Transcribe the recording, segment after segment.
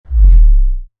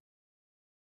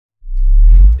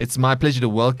It's my pleasure to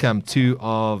welcome two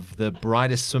of the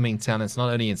brightest swimming talents, not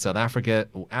only in South Africa,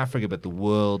 but the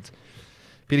world.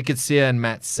 Pieter Coetze and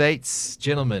Matt Sates.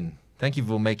 Gentlemen, thank you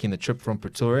for making the trip from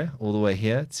Pretoria all the way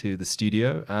here to the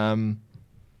studio.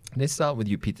 Let's start with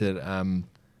you, Pieter.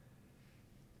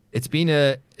 It's been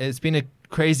a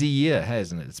crazy year,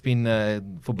 hasn't it? It's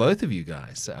been for both of you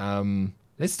guys.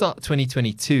 Let's start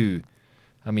 2022.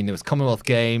 I mean, there was Commonwealth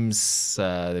Games,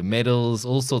 the medals,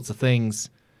 all sorts of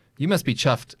things. You must be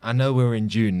chuffed. I know we're in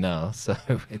June now, so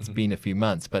it's been a few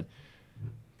months, but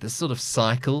this sort of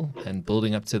cycle and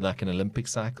building up to like an Olympic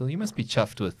cycle, you must be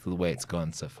chuffed with the way it's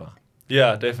gone so far.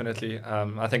 Yeah, definitely.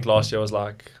 I think last year was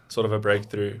like sort of a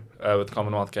breakthrough with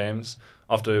Commonwealth Games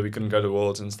after we couldn't go to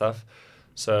Worlds and stuff.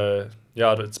 So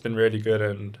yeah, it's been really good,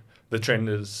 and the trend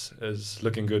is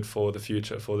looking good for the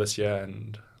future, for this year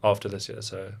and after this year.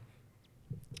 So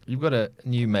you've got a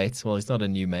new mate. Well, he's not a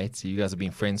new mate. You guys have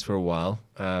been friends for a while.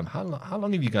 How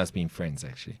long have you guys been friends,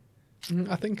 actually?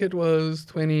 I think it was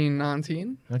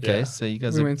 2019. Okay, Yeah. so you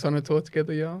guys We went on a tour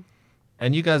together, yeah.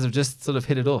 and you guys have just sort of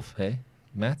hit it off, hey,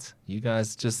 Matt? You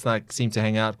guys just like seem to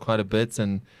hang out quite a bit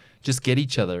and just get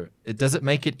each other. Does it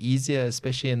make it easier,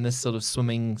 especially in this sort of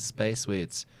swimming space where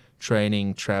it's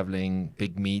training, traveling,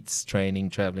 big meets,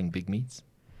 training, traveling, big meets?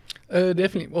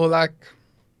 Definitely. Well, like,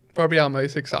 probably our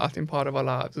most exciting part of our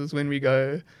lives is when we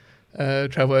go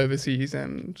travel overseas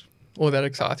and all that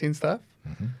exciting stuff.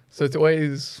 Mm-hmm. So it's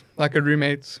always like a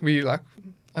roommate. I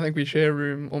think we share a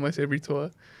room almost every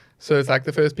tour. So it's like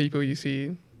the first people you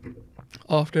see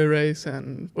after a race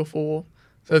and before.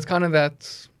 So it's kind of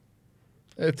that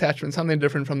attachment, something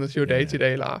different from your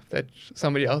day-to-day life that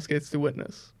somebody else gets to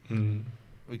witness. mm.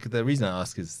 The reason I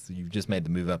ask is you've just made the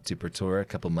move up to Pretoria a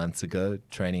couple of months ago,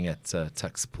 training at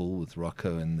Tuck's Pool with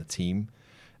Rocco and the team.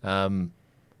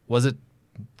 Was it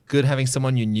good having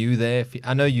someone you knew there?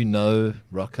 I know you know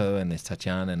Rocco and there's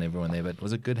Tatiana and everyone there, but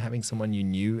was it good having someone you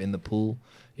knew in the pool?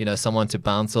 You know, someone to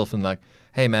bounce off and like,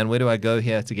 hey man, where do I go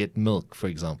here to get milk, for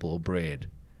example, or bread?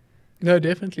 No,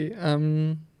 definitely.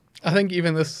 I think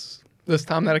even this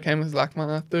time that I came was like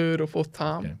my third or fourth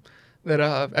time. Okay. That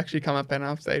I've actually come up and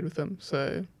I've stayed with them.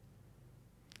 So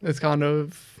it's kind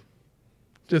of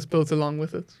just built along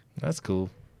with it. That's cool.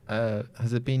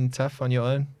 Has it been tough on your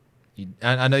own?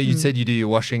 I know you said you do your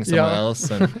washing somewhere Yeah.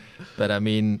 else, but I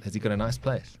mean, has he got a nice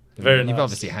place? Very You've nice.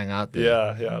 obviously hung out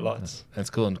there. Yeah, lots. That's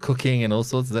cool. And cooking and all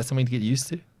sorts. Is that something to get used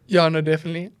to? Yeah, no,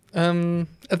 definitely.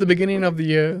 At the beginning of the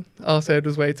year, I'll say it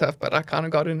was way tough, but I kind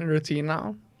of got in a routine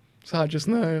now. So I just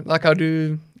know, like I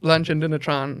do lunch and dinner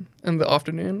trying in the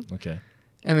afternoon. Okay.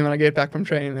 And then when I get back from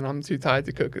training, then I'm too tired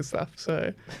to cook and stuff.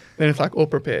 So then it's like all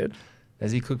prepared.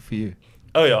 Has he cooked for you?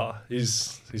 Oh yeah,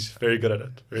 he's very good at it.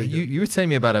 Very good. You were telling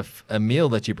me about a meal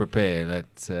that you prepare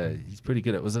that he's pretty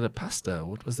good at. Was it a pasta?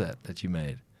 What was that you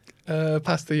made?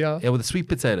 Pasta, yeah. Yeah, with a sweet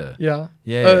potato. Yeah.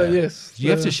 Yeah. Yes. You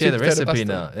have to share the sweet potato recipe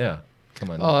pasta. now. Yeah. Come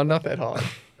on. Oh, not that hard.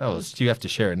 Oh, you have to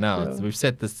share it now. Yeah. We've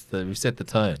set the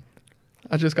tone.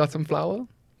 I just got some flour,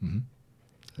 Mm-hmm.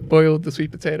 boiled the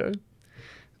sweet potato.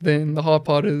 Then the hard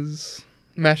part is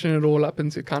mashing it all up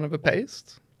into kind of a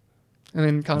paste. And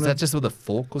then kind Is of, that just with a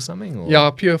fork or something? Or?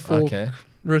 yeah, pure fork, Okay.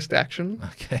 wrist action.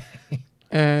 Okay.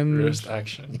 And Wrist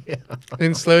action. Yeah.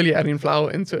 then slowly adding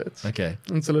flour into it Okay.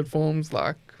 until it forms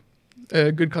like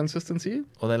a good consistency.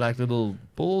 Are they like little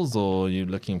balls, or are you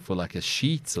looking for like a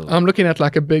sheet, or I'm looking at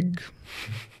like a big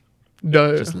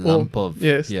dough. just lump of?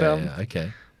 yes, Yeah.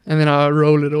 Okay. and then I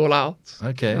roll it all out.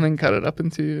 Okay. And then cut it up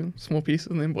into small pieces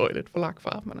and then boil it for like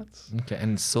 5 minutes. Okay.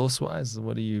 And sauce-wise,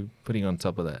 what are you putting on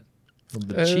top of that? A little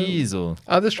bit of cheese, or?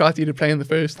 I just tried to eat it plain the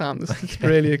first time. This to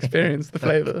really experience the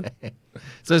flavor.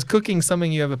 So is cooking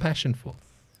something you have a passion for?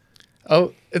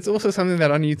 Oh, it's also something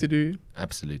that I need to do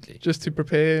Absolutely. just to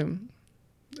prepare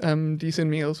decent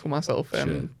meals for myself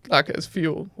and like as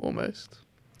fuel almost.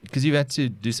 Because you've had to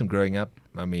do some growing up.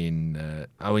 I mean,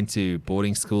 I went to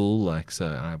boarding school,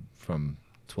 from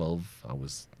 12, I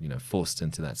was, forced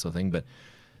into that sort of thing. But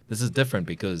this is different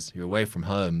because you're away from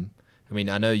home. I mean,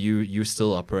 I know you're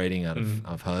still operating out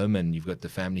of home, and you've got the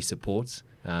family support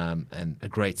and a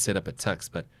great setup at Tux.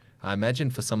 But I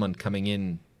imagine for someone coming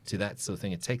in to that sort of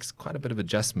thing, it takes quite a bit of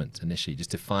adjustment initially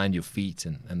just to find your feet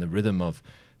and the rhythm of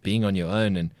being on your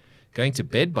own and going to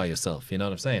bed by yourself. You know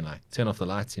what I'm saying? Like, turn off the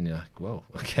lights and you're like, whoa,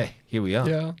 okay, here we are.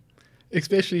 Yeah.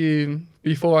 Especially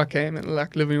before I came and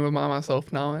like living with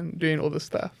myself now and doing all this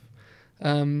stuff.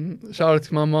 Shout out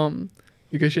to my mom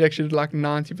because she actually did like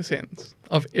 90%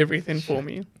 of everything for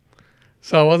me.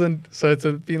 So it's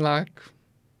been like,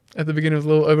 at the beginning it was a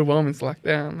little overwhelming. It's like,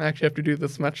 damn, I actually have to do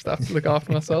this much stuff to look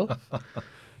after myself.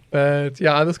 But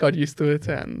yeah, I just got used to it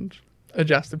and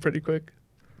adjusted pretty quick.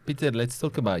 Pieter, let's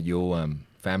talk about your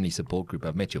family support group.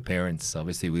 I've met your parents.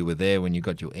 Obviously, we were there when you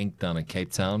got your ink done in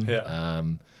Cape Town. Yeah.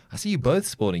 I see you both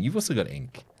sporting. You've also got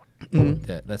ink.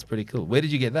 That's pretty cool. Where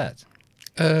did you get that?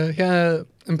 Here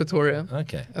in Pretoria.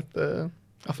 Okay.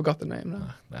 I forgot the name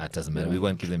now. It doesn't matter. We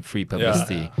won't give them free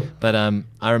publicity. But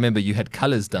I remember you had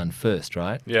colours done first,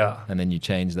 right? Yeah. And then you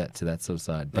changed that to that sort of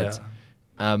side. But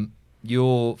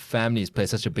your family has played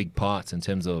such a big part in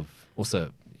terms of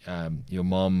also your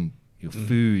mom, your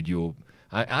food,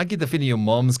 I get the feeling your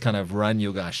moms kind of run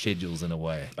your guys' schedules in a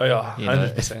way. Oh, yeah,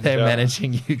 100%. They're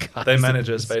managing you guys. They manage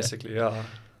us, basically, yeah.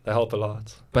 They help a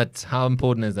lot. But how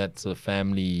important has that sort of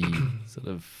family sort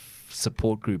of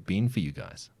support group been for you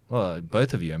guys? Well,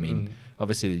 both of you. I mean,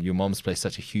 obviously your moms play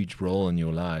such a huge role in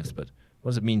your lives, but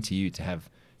what does it mean to you to have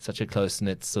such a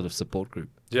close-knit sort of support group?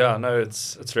 Yeah, no,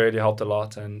 it's really helped a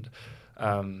lot, and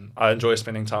I enjoy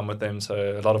spending time with them.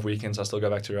 So a lot of weekends I still go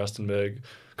back to Rustenburg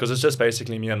because it's just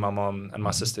basically me and my mom and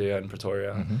my sister here in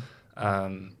Pretoria.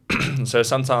 So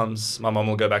sometimes my mom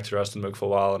will go back to Rustenburg for a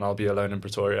while and I'll be alone in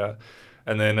Pretoria.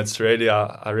 And then it's really,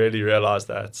 I really realize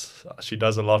that she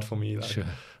does a lot for me. Like, Sure.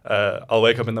 I'll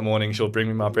wake up in the morning, she'll bring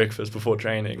me my breakfast before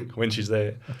training when she's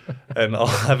there, and I'll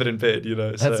have it in bed,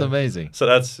 That's amazing. So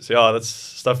that's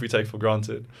stuff we take for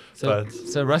granted. So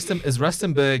is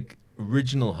Rustenburg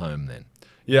original home then?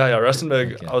 Yeah,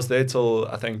 Rustenburg, Okay. I was there till,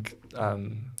 I think,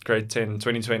 grade 10,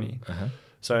 2020.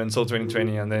 So until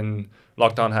 2020, and then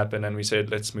lockdown happened and we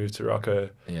said, let's move to Rocco.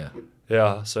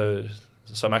 Yeah, so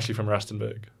I'm actually from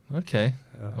Rustenburg. Okay.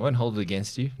 Yeah. I won't hold it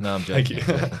against you. No, I'm joking.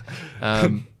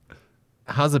 Thank you.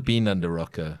 How's it been under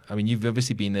Rocco? I mean, you've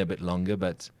obviously been there a bit longer,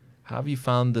 but how have you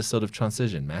found this sort of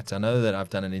transition, Matt? I know that I've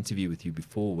done an interview with you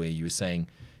before where you were saying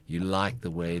you like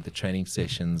the way the training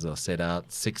sessions are set out.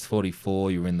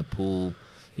 6:44, you're in the pool.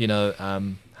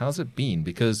 How's it been?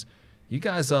 Because you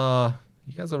guys are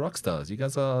rock stars. You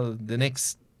guys are the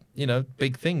next,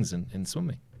 big things in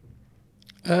swimming.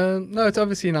 No, it's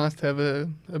obviously nice to have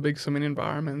a big swimming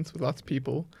environment with lots of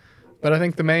people. But I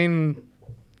think the main,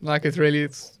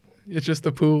 it's just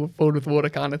a pool filled with water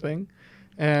kind of thing.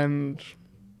 And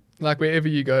like wherever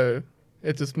you go,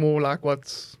 it's just more like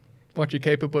what you're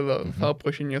capable of, how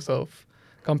pushing yourself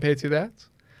compared to that.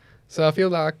 So I feel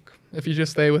like if you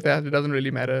just stay with that, it doesn't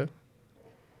really matter,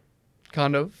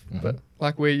 kind of, but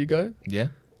like where you go. Yeah.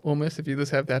 Almost, if you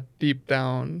just have that deep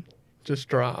down, just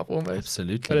drive almost.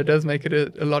 Absolutely. But it does make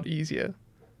it a lot easier.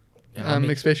 Yeah,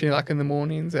 especially like in the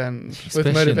mornings and Especially with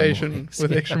in the motivation, mornings,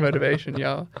 with yeah. extra motivation,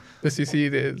 yeah. Just you see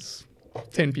there's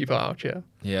 10 people out here,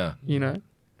 Yeah.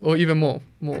 or even more,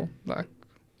 like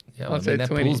Yeah, I'd say that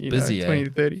 20, pool's busy, 20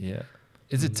 to 30. Yeah.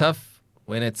 Is it tough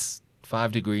when it's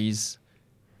 5 degrees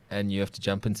and you have to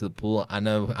jump into the pool? I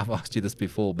know I've asked you this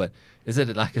before, but is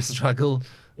it like a struggle?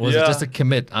 Or is it just a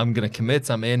commit? I'm going to commit,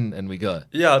 I'm in, and we go.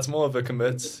 Yeah, it's more of a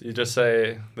commit. You just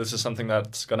say, this is something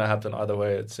that's going to happen either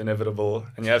way. It's inevitable,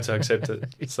 and you have to accept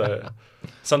it. So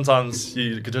sometimes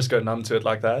you could just go numb to it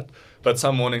like that. But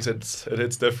some mornings it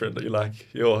hits different. You're like,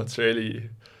 it's really...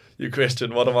 You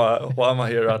question, why am I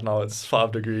here right now? It's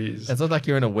 5 degrees. It's not like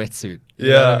you're in a wetsuit. You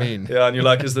know what I mean? Yeah, and you're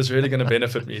like, is this really going to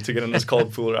benefit me to get in this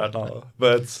cold pool right now?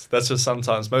 But that's just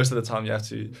sometimes. Most of the time you have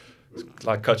to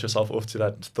like cut yourself off to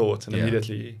that thought and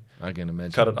immediately I can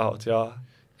imagine. cut it out, yeah.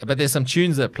 But there's some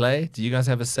tunes that play. Do you guys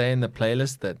have a say in the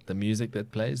playlist, the music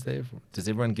that plays there? Does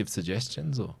everyone give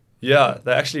suggestions or? Yeah,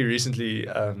 they actually recently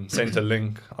sent a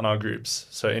link on our groups.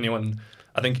 So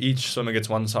I think each swimmer gets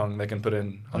one song they can put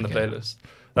in on the playlist.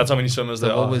 That's how many swimmers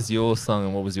there are. So what was your song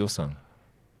and what was your song?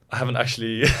 I haven't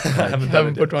actually...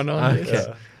 haven't put one on yet.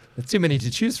 Okay. There's too many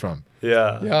to choose from.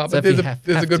 Yeah. Yeah, So but if you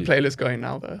there's a good to. playlist going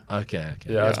now though. Okay.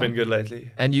 Yeah, it's been good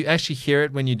lately. And you actually hear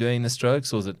it when you're doing the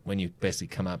strokes, or is it when you basically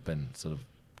come up and sort of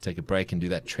take a break and do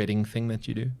that treading thing that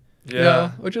you do?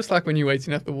 Yeah. Or just like when you're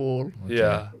waiting at the wall. Okay.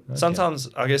 Yeah. Okay.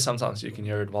 Sometimes you can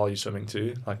hear it while you're swimming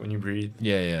too, like when you breathe.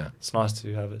 Yeah. It's nice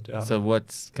to have it, yeah. So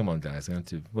come on guys,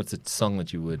 what's a song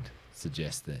that you would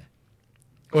suggest there?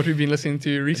 What we've been listening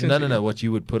to recently. No, what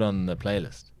you would put on the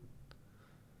playlist.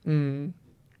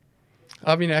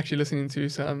 I've been actually listening to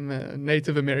some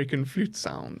Native American flute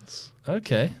sounds.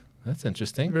 Okay, that's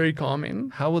interesting. Very calming.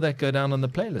 How will that go down on the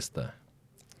playlist though?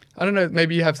 I don't know,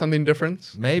 maybe you have something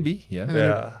different. Maybe, yeah. And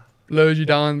Yeah. lowers you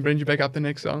down, brings you back up the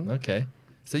next song. Okay.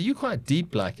 So you're quite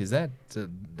deep, like, is that,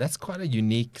 that's quite a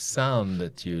unique sound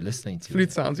that you're listening to.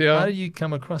 Flute sounds, yeah. How did you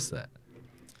come across that?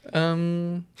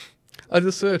 I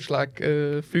just searched like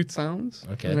flute sounds.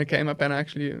 Okay. And it came up and I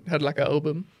actually had like an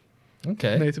album.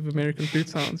 Okay. Native American flute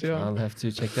sounds, yeah. I'll have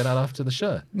to check that out after the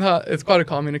show. No, it's quite a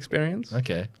calming experience.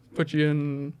 Okay. Put you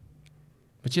in...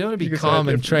 But you don't want to You be could say calm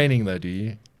in different. training though, do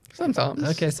you? Sometimes.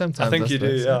 Okay, sometimes. I think you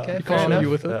do, suppose. yeah. Okay, You fair can't enough. argue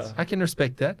with it. Yeah. I can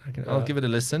respect that. I'll Yeah. give it a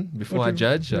listen before What I do you-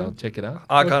 judge. yeah. I'll check it out.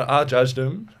 I judged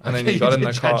him, and then Okay, he got you in the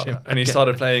did judge car him. and he Okay.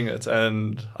 started playing it,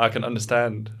 and I can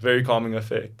understand. Very calming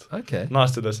effect. Okay.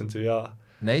 Nice to listen to, yeah.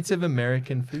 Native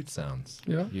American flute sounds.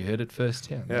 Yeah. You heard it first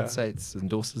here. Yeah. Matt Sates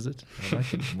endorses it. I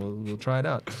like it. We'll try it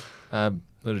out.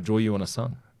 Let it draw you on a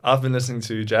song. I've been listening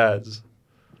to jazz.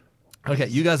 Okay,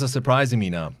 you guys are surprising me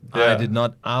now. I Yeah. did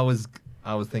not. I was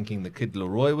thinking the Kid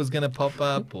Leroy was going to pop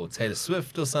up or Taylor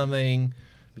Swift or something.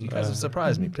 But you guys have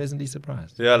surprised me, pleasantly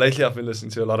surprised. Yeah, lately I've been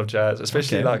listening to a lot of jazz,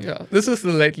 especially Okay. like Yeah. This is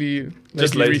the lately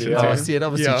Just lately, recent yeah. Oh, thing. I see. It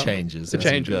obviously Yeah. changes. It as you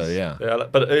changes. go, yeah.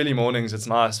 but early mornings it's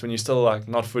nice when you're still like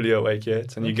not fully awake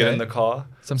yet, and you get Okay. in the car.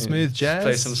 Some and you smooth just jazz?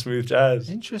 Play some smooth jazz.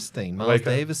 Interesting. Miles Wake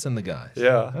up. Davis and the guys.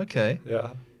 Yeah. Okay.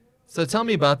 Yeah. So tell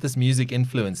me about this music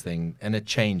influence thing, and it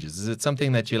changes. Is it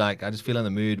something that you like? I just feel in the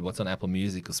mood. What's on Apple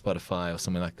Music or Spotify or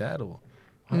something like that, or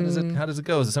how does it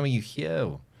go? Is it something you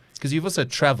hear? Because you've also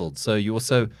traveled, so you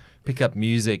also pick up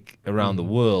music around the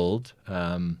world,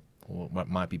 or what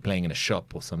might be playing in a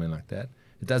shop or something like that.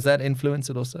 Does that influence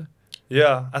it also?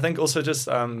 Yeah, I think also just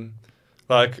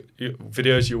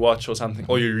videos you watch or something,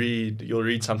 or you'll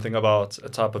read something about a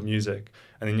type of music,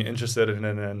 and then you're interested in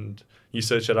it, and you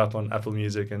search it up on Apple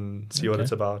Music and see what Okay.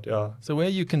 it's about. Yeah, So where are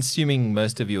you consuming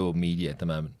most of your media at the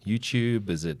moment? YouTube?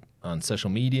 Is it on social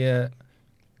media?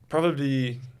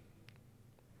 probably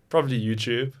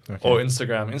YouTube Okay. or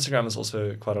Instagram. Instagram is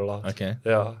also quite a lot. Okay.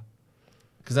 Yeah,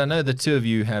 Because I know the two of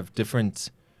you have different,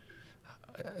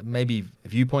 maybe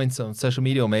viewpoints on social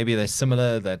media, or maybe they're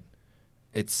similar. That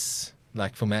it's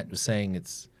like for Matt was saying,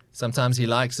 it's sometimes he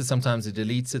likes it, sometimes he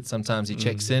deletes it, sometimes he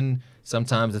checks in,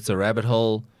 sometimes it's a rabbit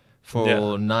hole. For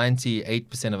Yeah.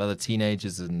 98% of other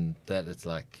teenagers, and that it's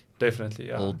like definitely.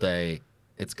 Yeah. all day,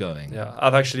 it's going. Yeah,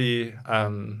 I've actually,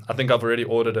 I think I've already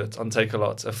ordered it on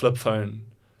Takealot, a flip phone.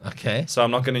 Okay. So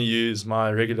I'm not going to use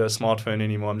my regular smartphone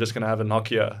anymore. I'm just going to have a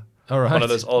Nokia, All right. one of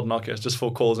those old Nokias, just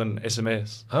for calls and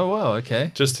SMS, Oh wow.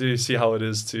 Okay. just to see how it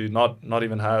is to not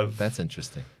even have. That's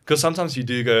interesting. Because sometimes you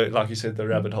do go, like you said, the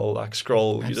rabbit hole, like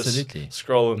scroll. Absolutely. You just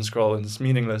scroll and scroll, and it's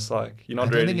meaningless. Like you're I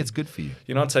not don't really. think it's good for you.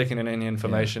 You're not taking in any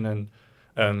information,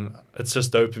 and it's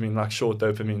just dopamine, like short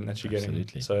dopamine that you're getting.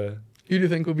 Absolutely. So Who do you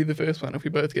think will be the first one if we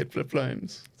both get flip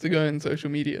phones to go on social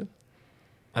media?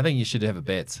 I think you should have a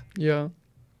bet. Yeah.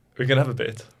 we can have a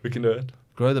bet. We can do it.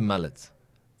 Grow the mullet.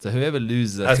 So whoever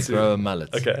loses has Has to to. grow a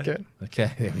mullet. Okay. Okay.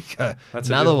 Okay, there we go. That's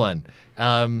a Another deal.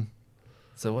 one.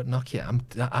 So what Nokia?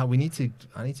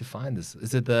 I need to find this.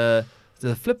 Is it the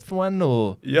flip one,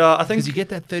 or Yeah, I think because you get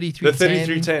that 3310? the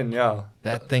 3310. Yeah.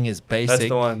 That thing is basic. That's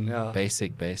the one, yeah.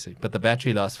 Basic. But the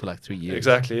battery lasts for like 3 years.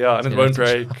 Exactly, yeah. And So it you won't don't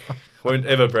have break. Won't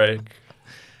ever break.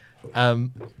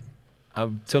 I'm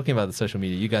talking about the social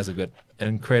media. You guys have got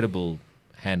incredible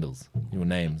handles, your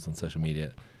names on social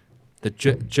media. The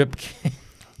drip King.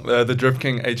 The Drip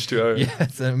King H2O. Yeah,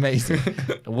 it's amazing.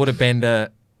 A waterbender.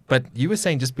 But you were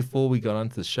saying just before we got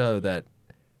onto the show that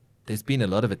there's been a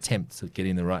lot of attempts at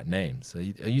getting the right names. So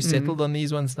are you settled on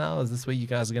these ones now? Is this where you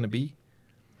guys are going to be?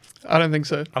 I don't think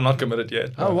so. I'm not committed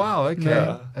yet. Oh, wow. Okay.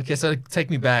 Yeah. Okay, so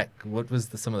take me back. What was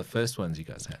some of the first ones you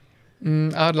guys had?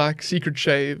 I'd like secret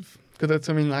shave because that's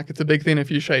something like it's a big thing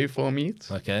if you shave for meat.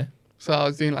 Okay. So I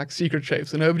was doing like secret shave,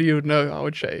 so nobody would know I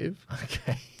would shave,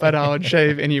 Okay. but I would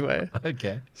shave anyway,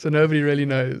 Okay. so nobody really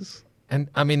knows. And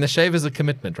I mean, the shave is a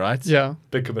commitment, right? Yeah,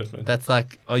 Big commitment. That's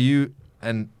like,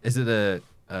 is it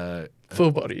a full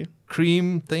body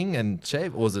cream thing and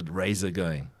shave, or is it razor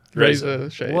going? razor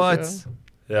shave. What?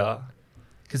 Yeah. Yeah.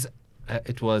 Because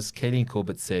it was Kayleen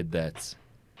Corbett said that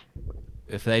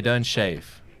if they don't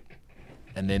shave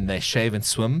and then they shave and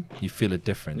swim, you feel a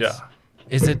difference. Yeah.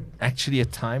 Is it actually a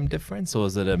time difference, or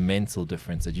is it a mental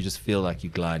difference that you just feel like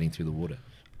you're gliding through the water?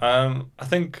 I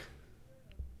think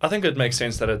it makes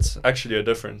sense that it's actually a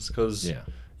difference because Yeah.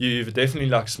 you're definitely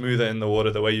like smoother in the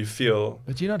water the way you feel.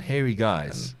 But you're not hairy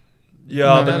guys. Yeah.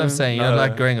 No, You know what I'm saying? You're not no.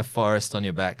 like growing a forest on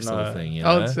your back sort of No. thing. You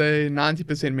I know? would say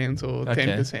 90% mental, Okay.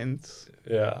 10%.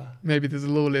 Yeah. Maybe there's a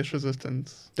little less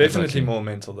resistance. Definitely Okay. more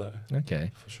mental though,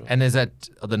 Okay. for sure. And is that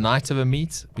the night of a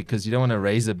meet? Because you don't want to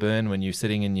razor burn when you're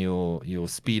sitting in your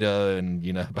Speedo and,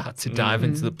 about to dive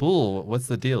into the pool. What's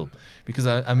the deal? Because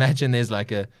I imagine there's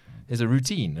a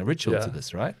routine, a ritual to Yeah.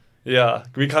 this, right? Yeah,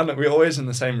 we're always in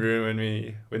the same room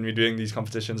when we're doing these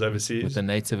competitions overseas. With the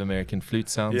Native American flute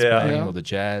sounds Yeah. playing Yeah. or the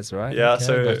jazz, right? Yeah, Okay, I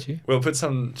so got you. we'll put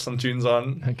some tunes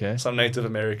on, Okay. some Native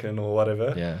American or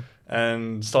whatever, Yeah.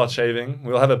 and start shaving.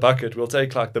 We'll have a bucket. We'll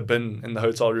take like the bin in the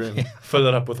hotel room, fill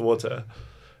it up with water,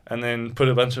 and then put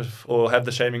or have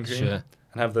the shaving cream Sure.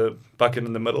 and have the bucket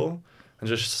in the middle and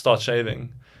just start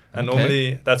shaving. And Okay.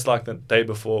 normally that's like the day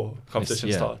before competition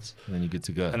Yeah. starts. And then you're good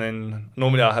to go. And then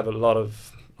normally I have a lot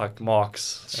of like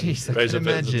marks Jeez, I and can razor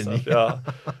pins and imagine. stuff.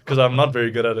 Yeah, because I'm not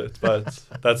very good at it, but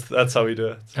that's how we do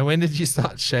it. And when did you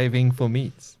start shaving for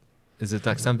meets? Is it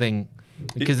like something?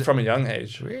 Because From a young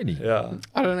age. really, Yeah.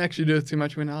 I don't actually do it too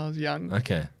much when I was young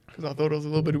okay, because I thought it was a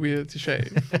little bit weird to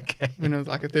shave okay. when I was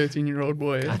like a 13-year-old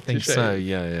boy. I think to shave. so.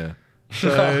 Yeah. So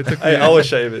it took Hey, me, I was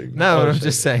shaving. No, I I'm was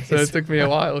just shaving. saying. so it took me a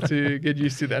while to get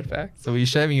used to that fact. So were you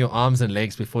shaving your arms and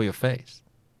legs before your face?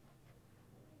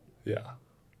 Yeah.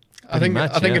 I think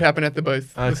much, it yeah. happened at the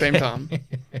same Okay. time.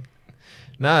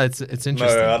 No, it's interesting.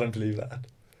 No, I don't believe that.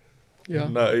 Yeah.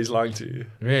 No, he's lying to you.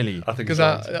 Really? I think he's Because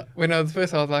lying to you. when I was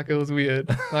first, I was like, it was weird,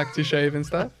 like to shave and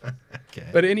stuff. Okay.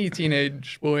 But any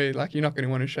teenage boy, like, you're not going to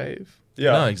want to shave.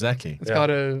 Yeah. No, exactly. It's Yeah. got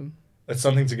a, It's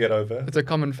something to get over. it's a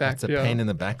common fact. It's a yeah. pain in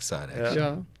the backside, actually.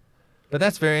 Yeah. Yeah. But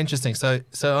that's very interesting. So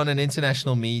on an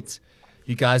international meet,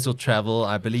 you guys will travel.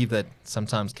 I believe that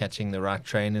sometimes catching the right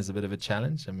train is a bit of a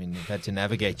challenge. I mean, you've had to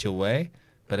navigate your way.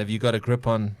 But have you got a grip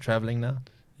on traveling now?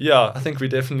 Yeah, I think we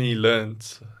definitely learned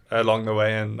along the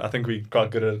way, and I think we got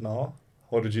good at it now.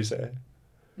 What would you say?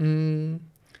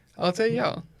 I'd say,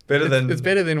 yeah. Better than It's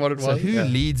better than what it So was. who Yeah.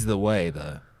 leads the way,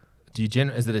 though? Do you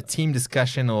is it a team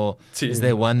discussion, or Team. is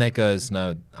there one that goes,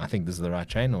 no, I think this is the right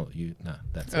train, or you, no,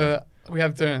 that's it. We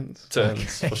have turns.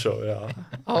 turns for sure. Yeah.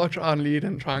 I'll try and lead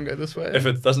and try and go this way. If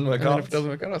it doesn't work and then out, if it doesn't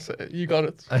work out, I'll say, you got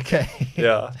it. Okay.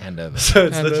 yeah. Hand over. So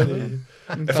it's Hand literally, over.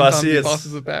 And if I sometimes see he it's-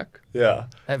 passes it back. yeah.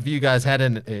 Have you guys had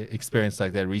an experience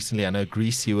like that recently? I know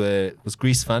Greece, was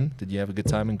Greece fun? Did you have a good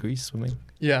time in Greece swimming?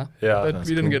 Yeah. Yeah. But That's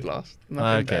we didn't cool. get lost.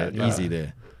 Nothing Okay, bad, yeah. easy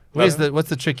there. Well- What's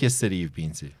the trickiest city you've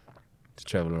been to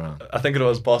travel around? I think it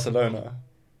was Barcelona.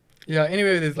 Yeah,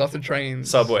 anyway, there's lots of trains.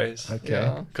 Subways. Okay.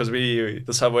 Yeah. Because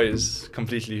the subways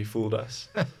completely fooled us.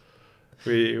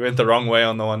 We went the wrong way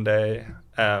on the one day.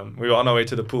 We were on our way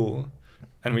to the pool,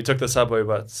 and we took the subway,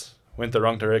 but went the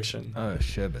wrong direction. Oh,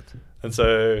 sherbet. And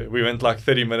so we went like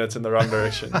 30 minutes in the wrong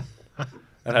direction,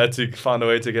 and had to find a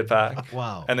way to get back.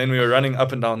 Wow. And then we were running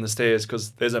up and down the stairs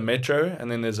because there's a metro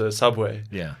and then there's a subway,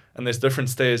 Yeah. and there's different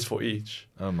stairs for each,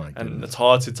 Oh my and goodness. it's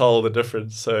hard to tell the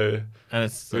difference. So And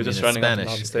it's, we were I mean, just it's running up and down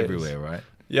Spanish the stairs. everywhere, right?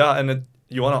 yeah, and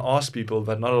you want to ask people,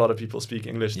 but not a lot of people speak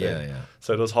English there. Yeah.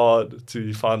 So it was hard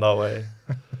to find our way.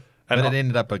 But And it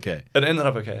ended up okay. it ended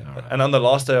up okay. All right. And on the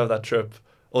last day of that trip,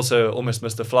 also almost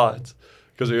missed a flight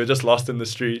because we were just lost in the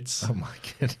streets. Oh my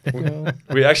goodness. Yeah.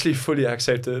 We actually fully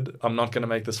accepted, I'm not going to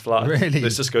make this flight. Really?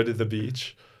 Let's just go to the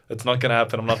beach. It's not going to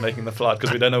happen. I'm not making the flight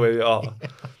because we don't know where we are.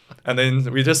 And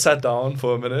then we just sat down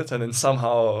for a minute, and then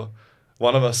somehow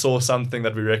one of us saw something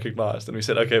that we recognized, and we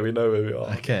said, okay, we know where we are.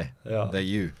 Okay. Yeah. They're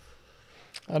you.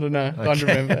 I don't know. Can't Okay.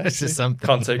 remember. It's actually. just something.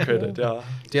 Can't take credit, yeah.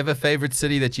 Do you have a favorite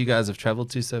city that you guys have traveled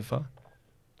to so far?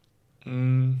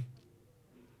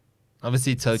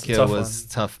 Obviously, Tokyo tough was one.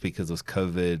 tough because it was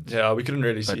COVID. Yeah, we couldn't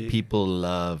really But see. people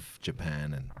love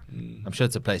Japan, and Mm, I'm sure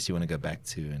it's a place you want to go back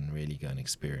to and really go and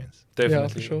experience. definitely. Yeah,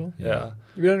 for sure. Yeah.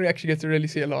 We don't actually get to really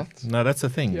see a lot. No, that's the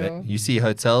thing. Yeah. That you see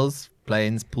hotels,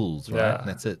 planes, pools, right? Yeah. And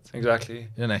that's it. Exactly. You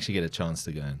don't actually get a chance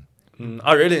to go in.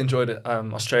 I really enjoyed it.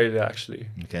 Australia, actually.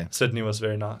 Okay. Sydney was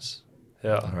very nice.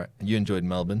 Yeah. All right. You enjoyed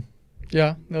Melbourne.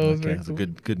 Yeah, no, it was Okay. very It's cool. a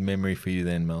good memory for you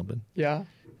there in Melbourne. Yeah.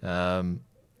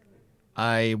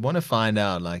 I want to find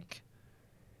out, like,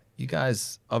 you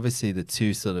guys, obviously the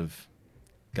two sort of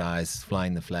guys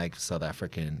flying the flag for South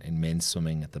Africa in men's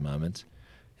swimming at the moment.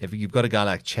 If you've got a guy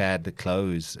like Chad de Clos,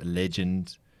 who's a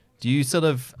legend, do you sort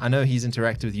of, I know he's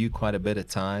interacted with you quite a bit at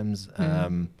times.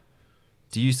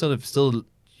 Do you sort of still,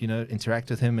 interact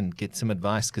with him and get some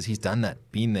advice? Because he's done that,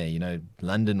 been there.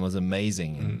 London was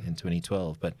amazing in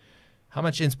 2012. But how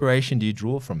much inspiration do you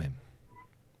draw from him?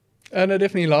 No,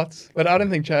 definitely lots. But I don't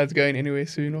think Chad's going anywhere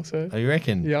soon or so. Oh, you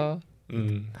reckon? Yeah.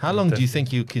 How long do you think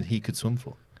he could swim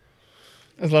for?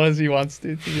 As long as he wants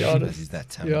to be honest. He's that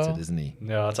talented, Yeah. isn't he?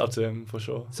 Yeah, it's up to him for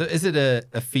sure. So is it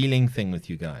a feeling thing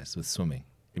with you guys with swimming?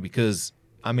 Because,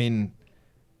 I mean,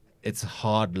 it's a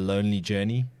hard, lonely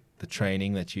journey, the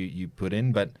training that you put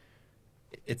in, but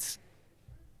is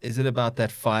it about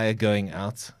that fire going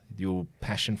out, your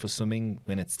passion for swimming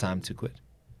when it's time to quit?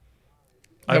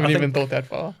 I haven't I even think- thought that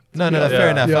far. No, Yeah. fair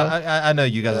enough. Yeah. I know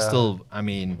you guys are Yeah. still,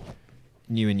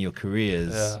 new in your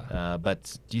careers, Yeah.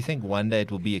 but do you think one day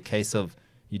it will be a case of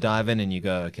you dive in and you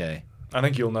go, okay, I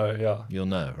think you'll know, yeah. you'll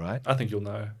know, right? I think you'll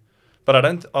know. But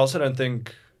I also don't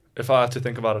think, if I have to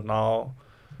think about it now,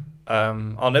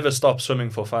 I'll never stop swimming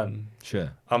for fun.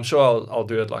 Sure. I'm sure I'll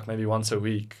do it like maybe once a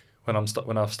week when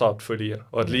I've stopped fully,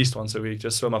 or at least once a week,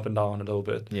 just swim up and down a little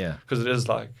bit. Yeah. Because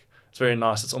it's very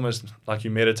nice. It's almost like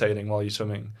you're meditating while you're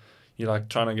swimming. you're like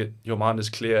trying to get, your mind is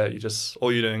clear.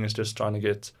 All you're doing is just trying to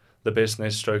get the best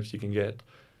nest stroke you can get.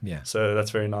 Yeah. So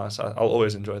that's very nice. I'll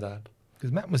always enjoy that.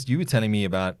 Because Matt, you were telling me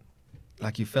about,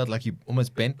 like, you felt like you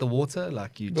almost bent the water,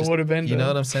 like you The water bender. You know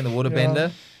what I'm saying? The water Yeah.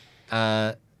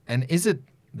 bender. And is it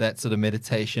that sort of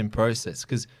meditation process?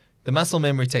 Because the muscle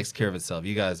memory takes care of itself.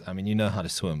 You guys, I mean, you know how to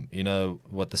swim. You know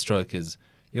what the stroke is.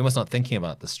 You're almost not thinking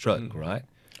about the stroke, right?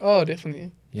 Oh,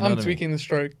 definitely. You know I'm what I mean? tweaking the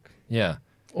stroke Yeah.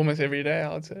 almost every day,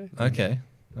 I would say. Okay.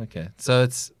 So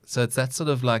it's that sort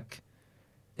of like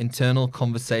internal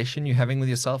conversation you're having with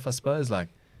yourself, I suppose. Like,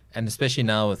 and especially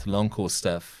now with long course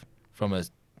stuff, from a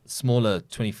smaller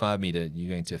 25 meter, you're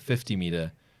going to a 50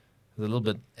 meter. There's a little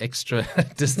bit extra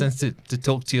distance to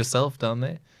talk to yourself down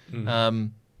there.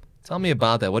 Tell me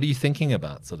about that. What are you thinking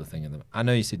about, sort of thing? I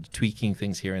know you said tweaking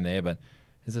things here and there, but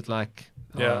is it like,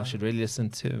 I should really listen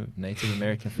to Native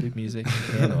American flute music?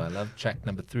 Or I love track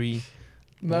number 3.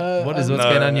 No, What's going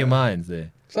on in your minds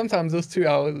there? Sometimes those 2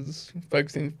 hours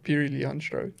focusing purely on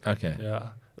stroke. Okay. Yeah.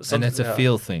 And it's a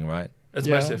feel thing, right? It's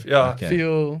Yeah. massive. Yeah. Okay.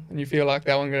 You feel like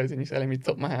that one goes and you say, let me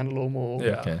tilt my hand a little more.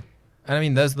 Yeah. Okay. And I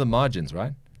mean, those are the margins,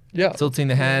 right? Yeah. Tilting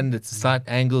the hand, it's a slight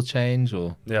angle change,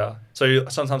 or Yeah. So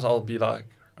sometimes I'll be like,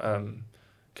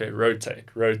 okay, rotate.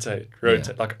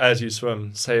 Like as you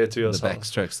swim, say it to the yourself.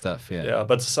 backstroke stuff. Yeah. Yeah.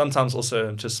 But sometimes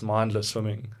also just mindless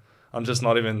swimming. I'm just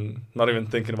not even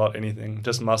thinking about anything.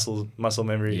 Just muscle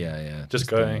memory. Yeah. Just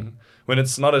going. When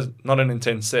it's not an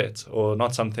intense set or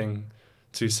not something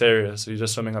too serious, you're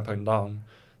just swimming up and down,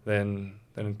 then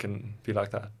it can be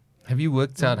like that. Have you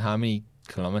worked out how many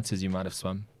kilometers you might have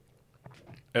swum?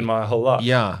 In my whole life.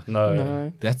 Yeah.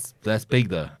 No. That's big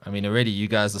though. I mean, already you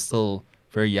guys are still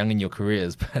very young in your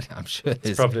careers, but I'm sure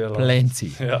there's probably a lot.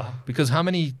 plenty. Yeah. Because how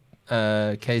many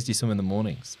Ks do you swim in the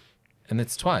mornings? And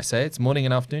it's twice, eh? It's morning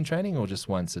and afternoon training, or just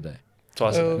once a day?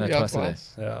 Twice. Oh, No, yeah, twice a day.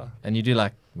 twice. Yeah. And you do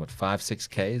like, what, 5-6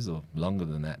 Ks or longer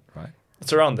than that, right?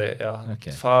 It's around there, yeah.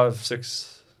 Okay. 5,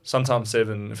 6, sometimes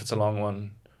 7 if it's a long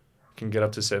one. Can get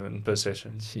up to 7 per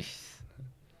session. Jeez.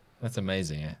 That's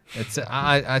amazing, eh? It's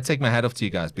I take my hat off to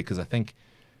you guys, because I think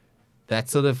that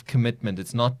sort of commitment,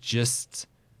 it's not just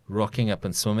rocking up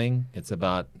and swimming. It's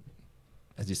about,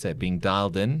 as you say, being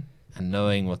dialed in and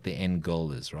knowing what the end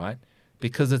goal is, right?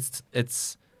 Because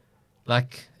it's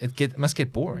like it must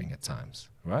get boring at times,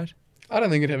 right? I don't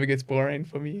think it ever gets boring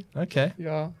for me. Okay.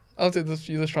 Yeah. I would say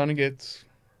you're just trying to get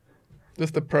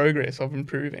just the progress of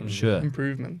improving. Sure.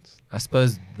 Improvements. I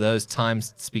suppose those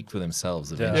times speak for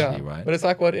themselves eventually, Yeah. right? But it's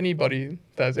like what anybody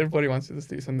does. Everybody wants to just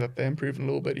do something that they're improving a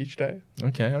little bit each day.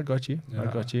 Okay, I got you. I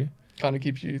Yeah. got you. Kind of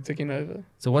keeps you ticking over.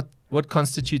 So what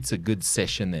constitutes a good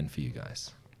session then for you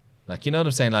guys? Like, you know what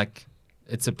I'm saying? Like,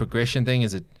 it's a progression thing.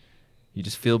 Is it you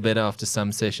just feel better after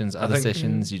some sessions, other think-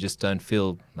 sessions you just don't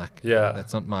feel like Yeah.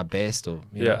 that's not my best, or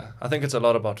you Yeah. know? I think it's a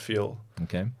lot about feel.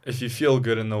 Okay. If you feel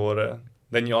good in the water,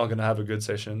 then you are going to have a good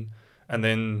session. And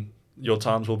then your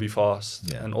times will be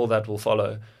fast, Yeah. and all that will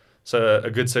follow. So a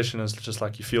good session is just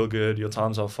like you feel good, your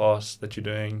times are fast that you're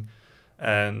doing,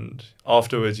 and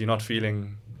afterwards you're not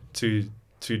feeling too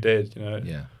dead, you know.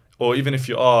 Yeah. Or even if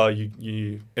you are,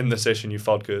 you in the session you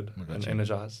felt good I got and you.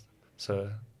 energized.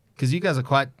 So Because you guys are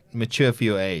quite mature for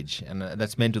your age, and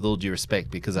that's meant with all due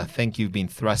respect, because I think you've been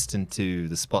thrust into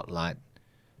the spotlight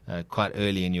quite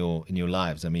early in your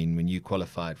lives. I mean, when you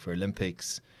qualified for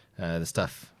Olympics, the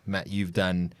stuff, Matt, you've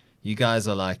done, you guys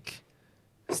are like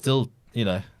still, you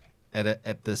know,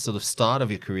 at the sort of start of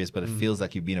your careers, but it feels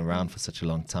like you've been around for such a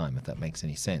long time, if that makes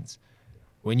any sense.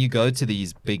 When you go to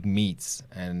these big meets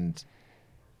and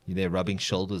you're there rubbing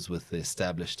shoulders with the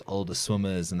established older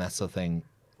swimmers and that sort of thing,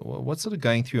 what's sort of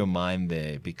going through your mind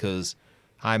there? Because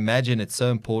I imagine it's so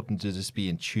important to just be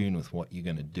in tune with what you're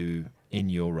going to do in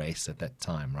your race at that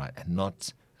time, right? And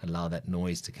not allow that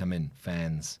noise to come in.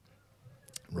 Fans,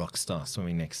 rock star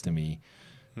swimming next to me,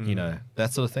 you know,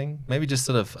 that sort of thing. Maybe just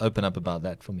sort of open up about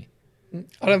that for me.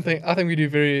 I think we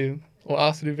do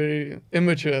asked to do very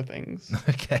immature things.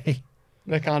 Okay.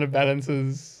 That kind of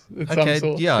balances at Okay. some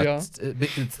sort. Yeah.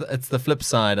 It's the flip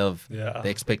side of yeah, the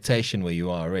expectation where you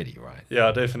are already, right?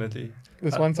 yeah, definitely.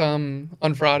 This one time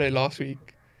on Friday last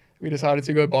week, we decided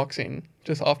to go boxing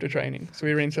just after training. So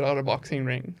we rented out a boxing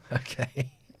ring,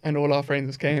 Okay. and all our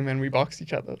friends came and we boxed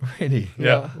each other. Really?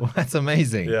 Yeah. Well, that's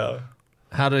amazing. Yeah.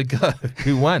 How did it go?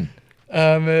 Who won?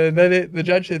 The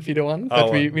judge said Peter won, but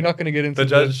Oh, we're not going to get into The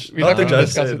judge, we're not going to judge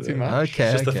discuss said it too it. much. Okay.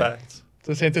 It's just okay. a fact. It's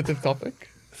a sensitive topic.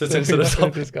 It's a so we're sensitive not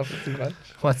going to topic. discuss it too much.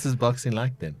 What's this boxing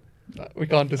like then? We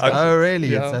can't discuss Oh, it. really?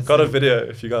 Yeah. That's Got a video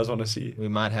if you guys want to see. We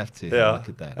might have to Yeah. look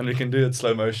at that. And we can do it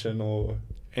slow motion or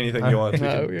anything you want. We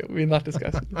No, can- we're not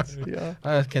discussing it. Yeah.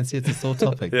 I can see it's a sore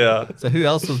topic. Yeah. So who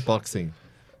else was boxing?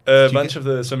 A Did you bunch of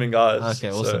the swimming guys.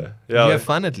 Okay, so, awesome. Did yeah. you have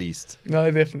fun at least? No,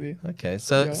 definitely. Okay,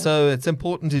 so Yeah. so it's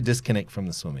important to disconnect from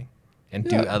the swimming and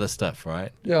do Yeah. other stuff,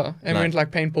 right? Yeah, and we went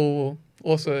Like- like paintball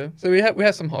also. So we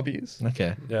have some hobbies.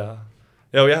 Okay, Yeah.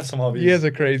 Yeah, we have some hobbies. He has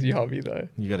a crazy hobby though.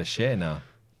 you got to share now.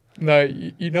 No,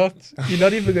 you're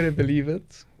not even gonna believe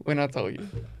it when I tell you.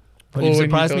 Well, Or you when he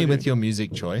surprised me told with you. your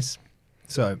music choice,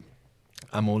 so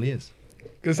I'm all ears.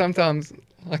 Because sometimes,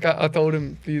 like I told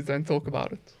him, please don't talk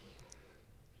about it.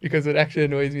 Because it actually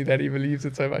annoys me that he believes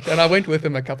it so much. And I went with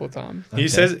him a couple times. He Okay.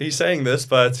 says he's saying this,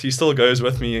 but he still goes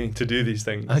with me to do these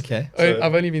things. Okay, So-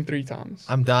 I've only been 3 times.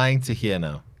 I'm dying to hear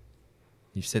now.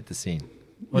 You've set the scene.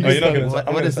 What You is, you're not the- gonna what- say-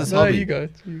 I'm what gonna is say- this No, hobby? you go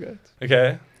it. You go it.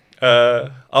 Okay.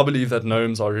 I believe that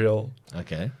gnomes are real.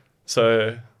 Okay,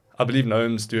 So I believe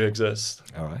gnomes do exist.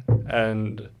 all right.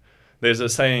 And there's a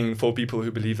saying for people who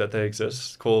believe that they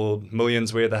exist called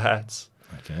millions wear the hats.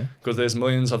 Okay, Because there's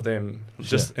millions of them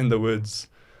just in the woods,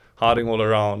 hiding all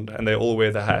around, and they all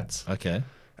wear the hats. okay.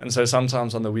 And so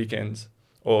sometimes on the weekends,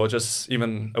 or just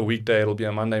even a weekday, it'll be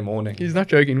a Monday morning. He's not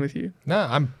joking with you. No,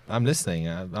 I'm listening.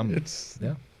 I'm It's.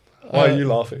 yeah. Why are you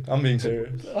laughing? I'm being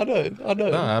serious. I know.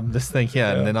 No, I'm listening here,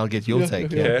 Yeah. and then I'll get your Yeah,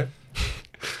 take. yeah. Yeah. Okay.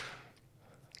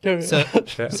 Carry So on.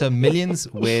 Okay. so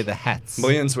millions wear the hats.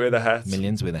 Millions wear the hats.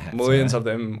 Millions wear the hats. Millions all of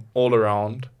them all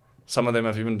around. Some of them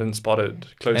have even been spotted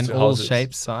close and to all houses.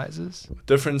 shapes, sizes.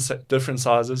 Different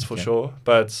sizes for Okay. sure,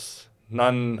 but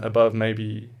none above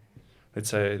maybe, let's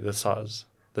say, this size.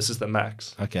 This is the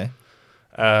max. Okay.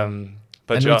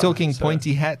 But And yeah, we're talking so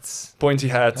pointy hats. pointy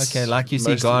hats. Okay, like you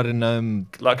see mostly garden gnome.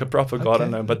 like a proper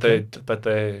garden gnome, but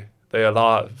okay. they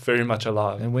alive, very much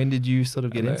alive. And when did you sort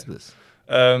of get And into they- this?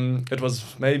 It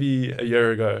was maybe a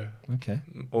year ago, Okay.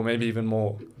 or maybe even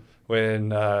more,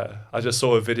 when I just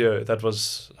saw a video that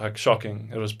was like shocking.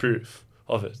 It was proof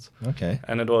of it, Okay.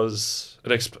 and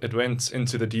it went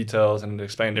into the details and it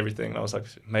explained everything. And I was like,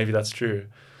 maybe that's true.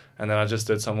 And then I just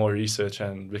did some more research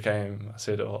and I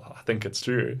said, oh, I think it's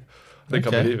true. I think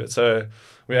Okay. I believe it. So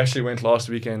we actually went last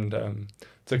weekend,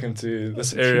 took him to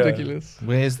this It's area. ridiculous.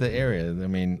 Where's the area? I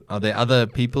mean, are there other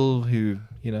people who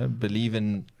believe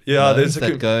in Yeah, gnomes there's a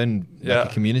that go in like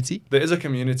a community? There is a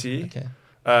community, Okay.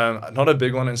 not a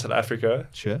big one in South Africa,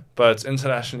 Sure. but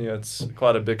internationally it's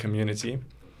quite a big community.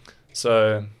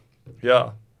 So,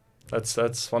 yeah,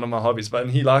 that's one of my hobbies. But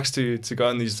he likes to go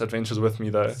on these adventures with me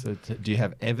though. So do you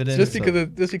have evidence? Just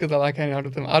of- because I like hanging out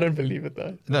with him, I don't believe it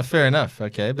though. No, fair enough.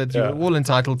 Okay, but Yeah. you're all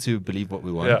entitled to believe what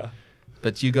we want. Yeah,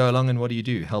 But you go along and what do you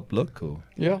do? Help look or?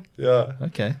 Yeah, yeah.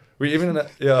 Okay. We even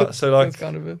so like that's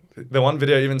kind of it. the one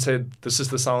video even said this is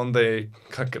the sound they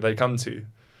come to.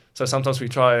 So sometimes we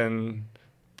try and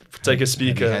take a Have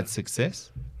speaker. you had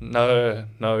success? No,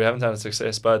 we haven't had a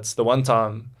success. But the one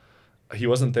time he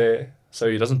wasn't there, so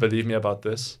he doesn't believe me about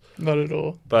this. Not at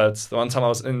all. But the one time I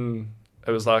was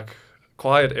it was like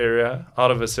quiet area out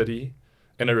of a city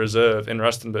in a reserve in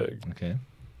Rustenburg. Okay.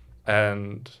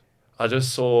 And I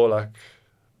just saw like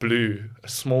a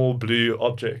small blue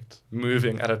object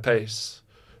moving at a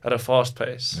fast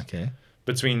pace Okay.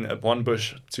 between one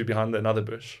bush to behind another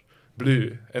bush.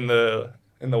 Blue in the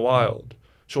wild.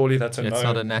 Surely that's a It's gnome.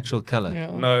 not a natural color.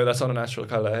 Yeah. No, that's not a natural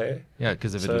color, hey? Yeah,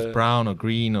 because if it So- was brown or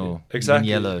green or even Exactly.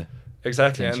 yellow,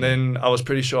 Exactly. And then I was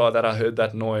pretty sure that I heard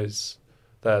that noise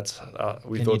that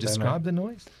we can thought you they describe made. the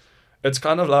noise? It's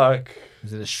kind of like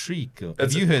Is it a shriek? Or, have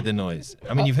It's you heard the noise?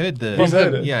 I mean, you've heard the. He's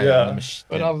heard it, Yeah. yeah. the mach-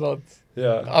 But yeah. I'm not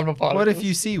yeah. part What of if you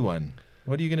this. see one?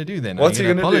 What are you going to do then? Are What's he you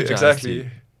gonna do? apologize Exactly. to-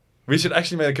 We should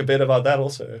actually make a bet about that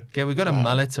also. Okay, we've got a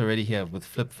mullet already here with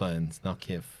flip phones,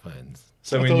 Nokia phones.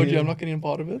 So I when told you I'm not getting a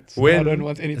part of it. When- I don't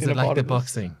want Is anything it a like part the of this.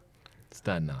 boxing? It's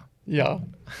done now. Yeah.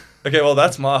 Okay, well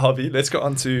that's my hobby. Let's go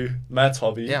on to Matt's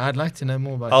hobby. Yeah, I'd like to know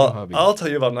more about your hobby. I'll tell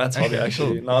you about Matt's hobby Okay,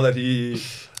 actually. cool. Now that he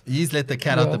He's let the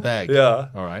cat out the bag. yeah.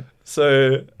 All right.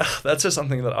 So that's just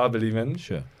something that I believe in.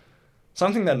 Sure.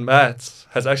 Something that Matt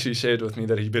has actually shared with me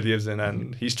that he believes in,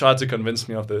 and he's tried to convince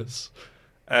me of this.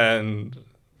 And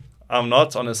I'm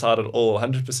not on his side at all.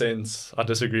 100% I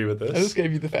disagree with I just this.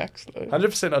 gave you the facts though.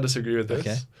 100% I disagree with this.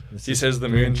 Okay. This He is says the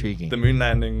very moon intriguing. the moon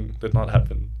landing did not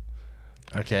happen.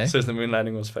 Okay. Says the moon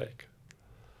landing was fake.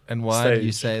 And why do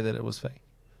you stage. say that it was fake?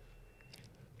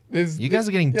 There's, You guys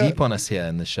are getting yeah. deep on us here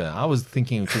in the show. I was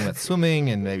thinking we were talking about swimming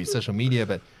and maybe social media,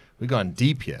 but we're going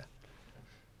deep here.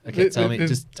 Okay, tell me.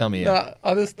 Just tell me. Yeah.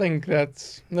 Nah, I just think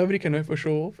that nobody can know for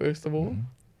sure, first of all. Mhm.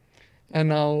 And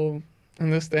now,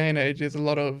 in this day and age, there's a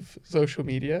lot of social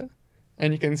media,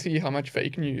 and you can see how much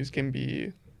fake news can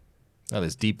be. Oh,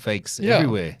 there's deep fakes Yeah.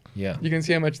 everywhere. Yeah. You can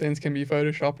see how much things can be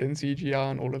photoshopped and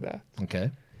CGI and all of that. Okay.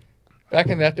 Back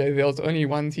in that day, there was only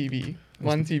one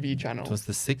TV channel. It was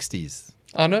the 60s.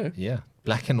 I know. Yeah.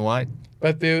 Black and white.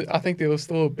 But I think there was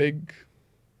still a big.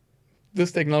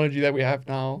 This technology that we have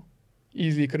now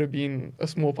easily could have been a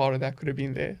small part of that could have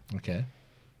been there. Okay.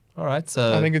 All right.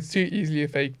 So I think it's too easily a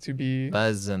fake to be.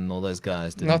 Buzz and all those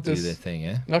guys didn't Not do just- their thing,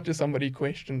 eh? Not just somebody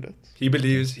questioned it.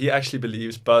 He actually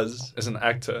believes Buzz is an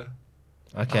actor,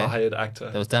 Okay. a hired actor.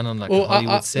 That was done on like Well, a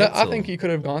Hollywood set. I think he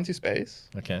could have gone to space.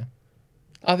 Okay.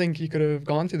 I think he could have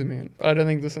gone to the moon. But I don't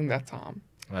think this in that time.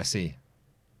 I see.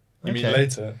 You mean Okay.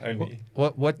 later only?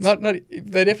 What? Not. They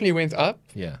definitely went up,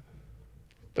 Yeah.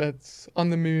 but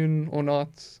on the moon or not,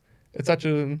 it's such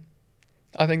a.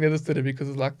 I think they just did it because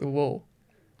it's like the war.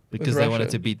 Because they wanted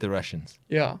Russia. to beat the Russians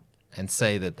Yeah. and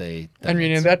say that they. I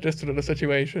mean, in that just sort of a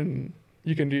situation,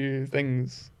 you can do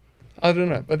things. I don't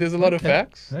know, but there's a lot of Okay.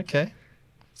 facts. Okay.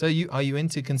 So are you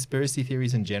into conspiracy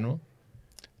theories in general?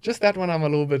 Just that one, I'm a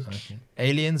little bit. Okay.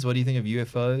 Aliens? What do you think of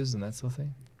UFOs and that sort of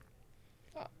thing?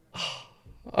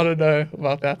 I don't know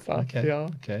about that stuff. Okay. Yeah.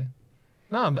 Okay.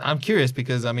 No, I'm curious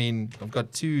because I mean I've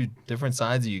got two different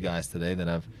sides of you guys today that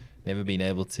I've never been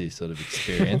able to sort of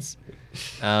experience.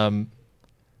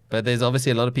 But there's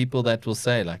obviously a lot of people that will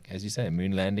say, like as you say,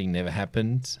 moon landing never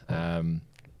happened.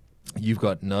 You've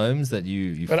got gnomes that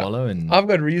you But follow, and I've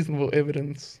got reasonable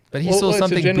evidence. but he Well, saw it's a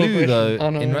something general blue though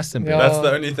question. I know. in Rustenburg. Yeah. That's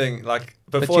the only thing. Like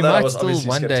before you that, I might was still obviously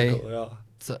one day- skeptical.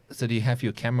 Yeah. So do you have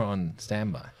your camera on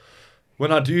standby?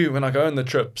 When I go on the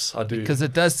trips, I do. Because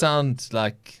it does sound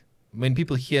like when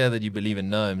people hear that you believe in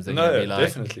gnomes, they're No, gonna be like,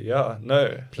 definitely, yeah,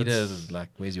 no. Peter, It's- like,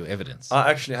 where's your evidence?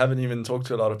 I actually haven't even talked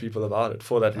to a lot of people about it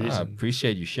for that I reason.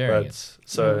 appreciate you sharing But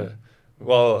so,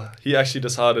 well, he actually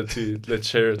decided to let's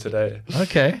share it today. it.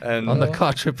 Okay. And On the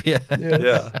car trip here. Yeah.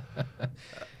 yeah,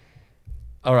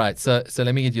 All right. So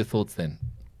let me get your thoughts then.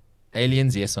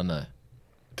 Aliens, yes or no?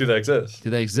 do they exist? Do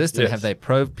they exist? And Yes. have they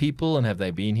probed people? And have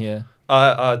they been here?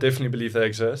 I definitely believe they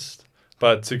exist,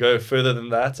 but to go further than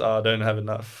that, I don't have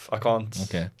enough. I can't.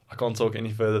 Okay. I can't talk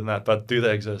any further than that. But do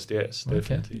they exist? Yes, Okay.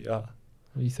 definitely. Yeah.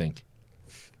 What do you think?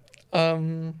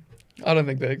 I don't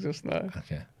think they exist now.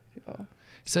 Okay. Yeah.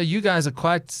 So you guys are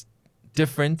quite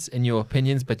different in your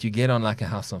opinions, but you get on like a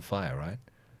house on fire, right?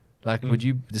 Like, would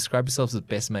you describe yourselves as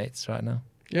best mates right now?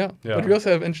 Yeah. Yeah. But we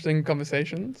also have interesting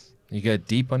conversations. You go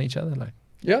deep on each other, like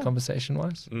Yeah.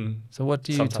 conversation-wise? Mm. So what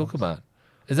do you Sometimes. talk about?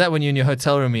 Is that when you're in your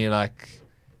hotel room and you're like,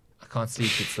 I can't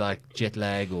sleep, it's like jet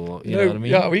lag or, you know what I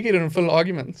mean? Yeah, we get in full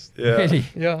arguments. Yeah. Really?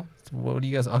 Yeah. What do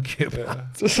you guys argue about? Yeah.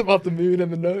 It's just about the moon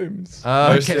and the gnomes.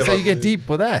 Mostly Okay, so about you get the- deep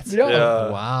with that? Yeah. Yeah.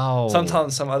 Wow.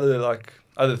 Sometimes some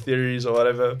other theories or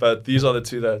whatever, but these are the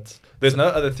two that there's no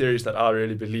other theories that I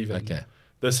really believe in. Okay.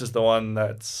 This is the one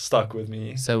that's stuck with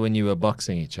me. So when you were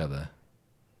boxing each other,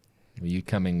 were you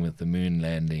coming with the moon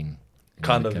landing? and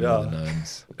Kind you of, coming with yeah. the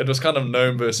gnomes? It was kind of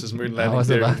gnome versus moon I landing was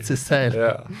theory. about to say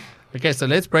that. Yeah. Okay, so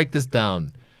let's break this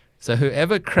down. So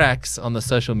whoever cracks on the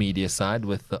social media side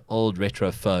with the old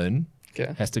retro phone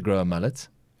Okay. has to grow a mullet.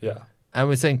 Yeah. And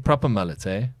we're saying proper mullets,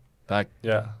 eh? Like,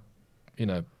 Yeah. you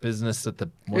know, business at the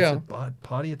what's Yeah. it?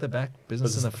 Party at the back,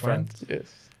 business in the front.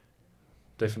 Yes.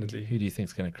 Definitely. Who do you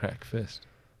think's going to crack first?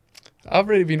 I've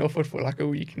already been off it for like a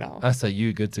week now. Ah, so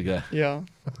you good to go. Yeah.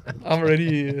 I'm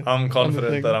already. I'm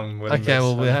confident thing. that I'm winning. Okay, this.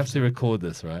 well, we'll have to record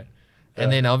this, right?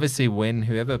 And Yeah. then obviously when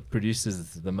whoever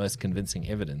produces the most convincing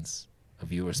evidence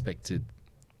of your respected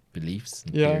beliefs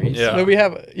and Yeah. theories. Yeah. No, we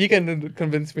have. He can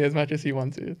convince me as much as he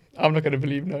wants to. I'm not going to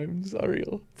believe gnomes are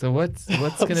real. So what's I'm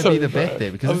going to be sorry, the bet bro.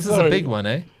 there? Because I'm this is a sorry. big one,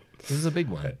 eh? This is a big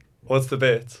one. What's the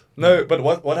bet? No, but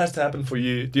what has to happen for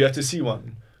you? Do you have to see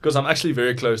one? Because I'm actually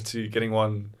very close to getting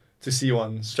one, to see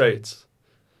one straight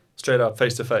up,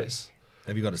 face to face.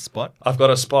 Have you got a spot? I've got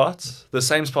a spot, the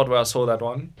same spot where I saw that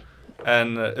one,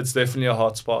 and it's definitely a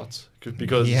hot spot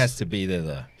because He has to be there,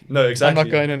 though. No, exactly. I'm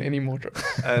not going on any more trips.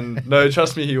 And no,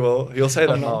 trust me, he will. He'll say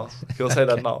that I'm now. not. He'll say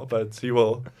that now, but he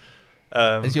will.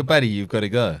 It's your buddy. You've got to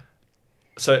go.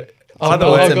 So I'll either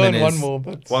go, way, I'll go on is one more,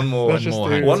 but one more, let's one just more,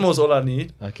 do- Hans. one more's all I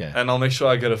need, Okay. and I'll make sure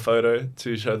I get a photo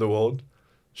to show the world,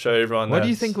 show everyone. What do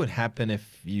you that- think would happen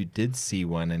if you did see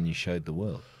one and you showed the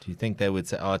world? Do you think they would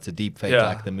say, oh, it's a deep fake Yeah.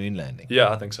 like the moon landing? Yeah,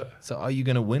 I think so. So are you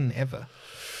going to win ever?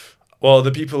 Well,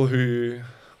 the people who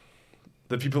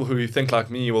think like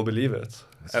me will believe it.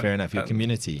 That's fair enough. Your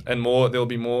community. And more, there'll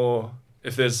be more.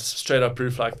 If there's straight up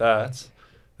proof like that,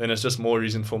 then it's just more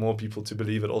reason for more people to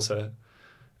believe it also,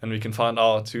 and we can find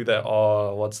out who they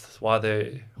are, why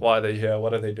they're here,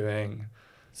 what are they doing.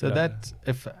 So Yeah. that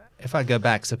if I go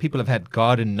back, so people have had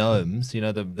garden gnomes, you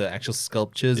know, the actual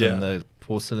sculptures Yeah. and the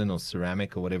porcelain or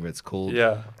ceramic or whatever it's called.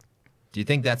 Yeah, Do you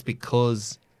think that's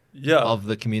because yeah. of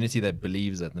the community that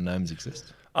believes that the gnomes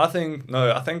exist? I think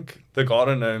the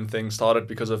garden gnome thing started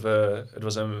because of it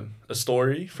was a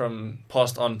story from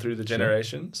passed on through the Sure.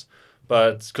 generations.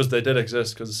 but because they did exist,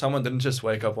 because someone didn't just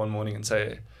wake up one morning and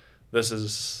say, this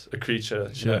is a creature,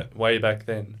 way back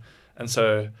then. And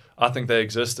so I think they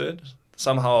existed.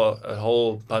 Somehow a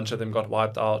whole bunch of them got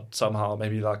wiped out somehow,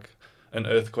 maybe like an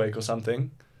earthquake or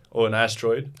something, or an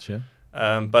asteroid. Sure.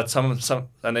 But some,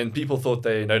 and then people thought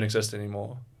they don't exist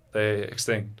anymore. They're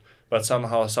extinct. But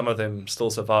somehow some of them still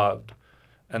survived,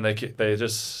 and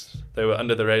they were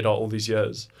under the radar all these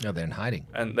years. Yeah, they're in hiding.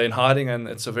 And they're in hiding, and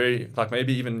it's a very, like,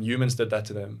 maybe even humans did that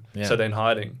to them. Yeah. So they're in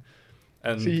hiding.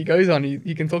 And See, he goes on.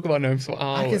 He can talk about gnomes for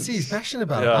hours. I can see he's passionate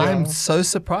about it. Yeah. I'm so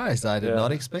surprised. I did Yeah.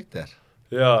 not expect that.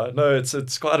 yeah, no,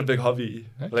 it's quite a big hobby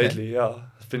Okay. lately. Yeah,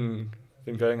 I've been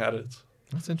going at it.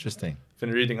 That's interesting.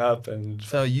 Been reading up and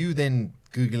So are you then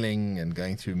Googling and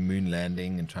going through moon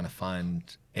landing and trying to find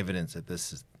evidence that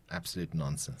this is absolute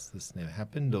nonsense, this never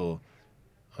happened? Or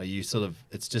are you sort of,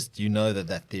 it's just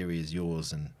that theory is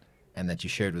yours and that you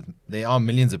shared with, there are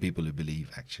millions of people who believe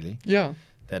actually Yeah,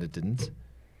 that it didn't.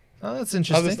 Oh, that's others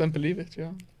interesting. don't believe it.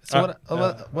 Yeah. So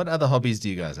what other hobbies do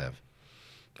you guys have?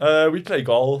 we play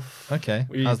golf. Okay.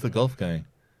 We- How's the golf going?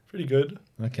 Pretty good.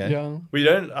 Okay. Yeah. We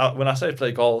don't, when I say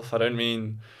play golf, I don't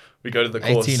mean we go to the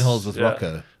course. 18 holes with Yeah.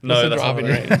 Rocco. No, Just a that's not driving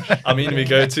what I mean. I mean, we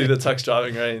go to the Tux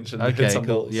driving range and Okay, hit some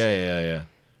cool. balls. Yeah.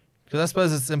 Because I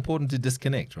suppose it's important to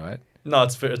disconnect, right? No,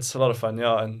 it's a lot of fun,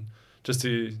 yeah, and just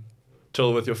to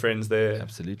chill with your friends there,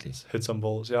 Absolutely. hit some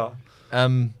balls, yeah.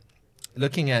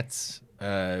 Looking at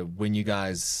when you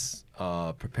guys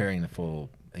are preparing for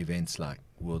events like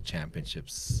World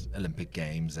Championships, Olympic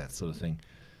Games, that sort of thing,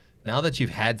 now that you've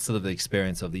had sort of the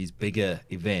experience of these bigger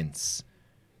events,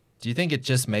 do you think it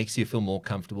just makes you feel more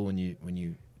comfortable when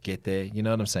you get there? You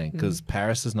know what I'm saying? Because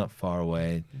Paris is not far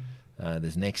away.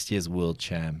 There's next year's World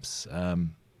Champs.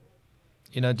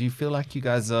 Do you feel like you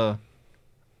guys are,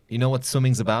 you know what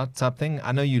swimming's about type thing?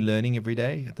 I know you're learning every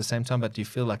day at the same time, but do you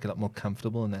feel like a lot more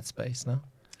comfortable in that space now?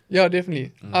 Yeah,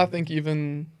 definitely. I think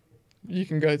even you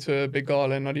can go to a big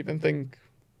gala and not even think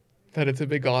that it's a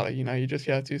big gala. You just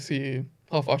have to see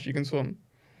how fast you can swim.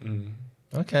 Mm.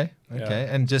 Okay. Yeah.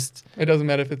 And just, It doesn't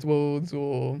matter if it's worlds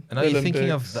or and are you thinking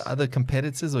of Olympics. the other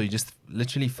competitors, or are you just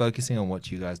literally focusing on what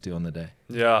you guys do on the day?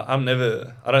 Yeah,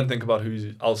 I don't think about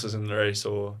who else is in the race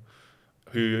or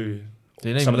who. Do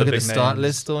you not Some even of look the at the big start names.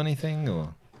 list or anything?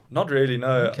 Or Not really,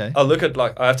 no. Okay. I'll look at,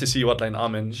 I have to see what lane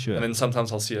I'm in. Sure. And then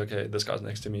sometimes I'll see, okay, this guy's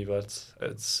next to me, but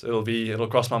it'll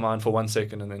cross my mind for 1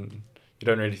 second, and then you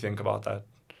don't really think about that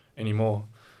anymore.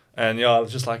 And yeah,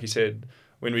 just like you said,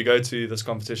 when we go to this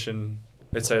competition,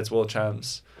 let's say it's World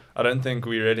Champs, I don't think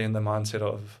we're really in the mindset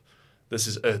of this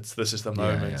is the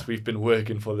moment. yeah. We've been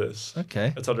working for this.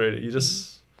 okay, It's not really, you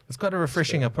just, it's quite a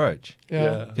refreshing approach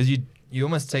Yeah. because you're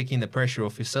almost taking the pressure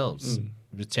off yourselves, Mm.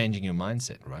 just changing your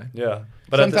mindset, right? Yeah.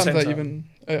 But at the Sometimes same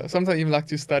I time, sometimes I even like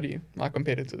to study my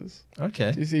competitors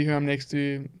Okay, to see who I'm next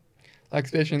to, like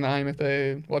especially in the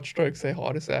IMFA, what strokes they're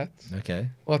hardest at, okay.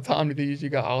 what time do they usually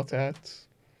go out at,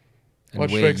 And what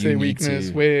where strokes you their need weakness,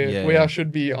 to- where yeah. I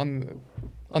should be on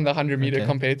the 100 meter Okay.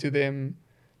 compared to them,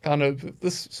 kind of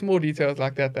the small details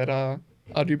like that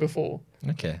I do before,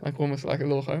 Okay. like almost like a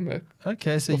little homework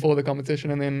Okay. So before the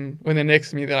competition, and then when they're next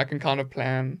to me, that I can kind of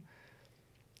plan.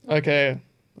 Okay,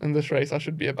 in this race I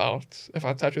should be about, if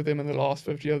I touch with them in the last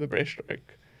 50 of the breaststroke,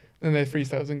 then their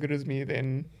freestyle isn't good as me,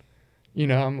 then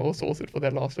I'm all sorted for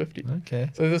that last 50. okay.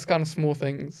 So there's kind of small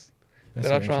things That's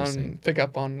that I very try interesting. and pick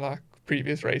up on, like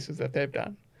previous races that they've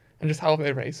done, and just how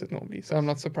they race it normally. So I'm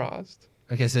not surprised.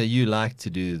 Okay, so you like to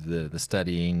do the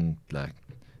studying like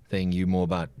thing. You more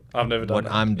about I've never done what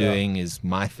that. I'm Yeah. doing is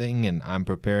my thing, and I'm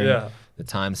preparing. Yeah. The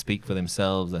times speak for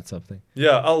themselves. That sort of thing.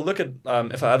 Yeah, I'll look at,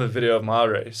 if I have a video of my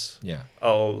race, Yeah.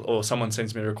 or someone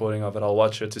sends me a recording of it, I'll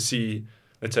watch it to see,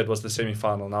 let's say it was the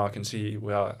semi-final, now I can see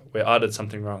where I did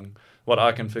something wrong, what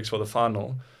I can fix for the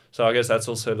final. So I guess that's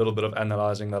also a little bit of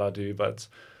analyzing that I do, but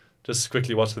just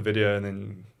quickly watch the video and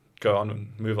then go on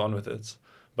and move on with it.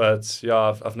 But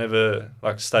yeah, I've never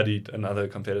studied another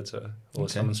competitor or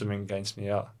Okay. someone swimming against me,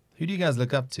 yeah. Who do you guys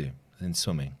look up to in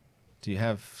swimming? Do you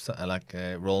have like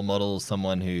a role model,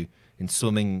 someone who in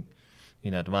swimming,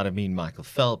 it might have been Michael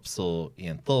Phelps or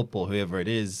Ian Thorpe or whoever it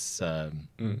is.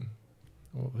 Mm.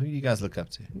 Who do you guys look up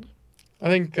to? I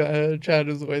think Chad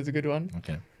is always a good one.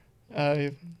 Okay.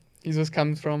 He just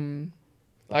comes from,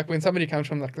 like when somebody comes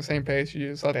from like the same place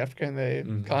you, South Africa, and they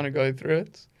kind of go through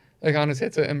it, they kind of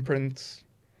set an imprint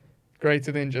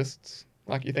greater than just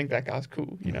like you think that guy's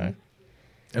cool, you know.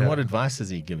 And Yeah. what advice has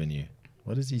he given you?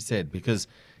 What has he said? Because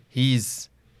he's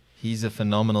a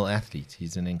phenomenal athlete.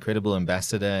 He's an incredible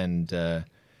ambassador, and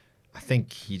I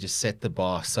think he just set the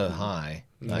bar so high.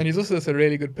 And he's also just a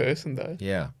really good person, though.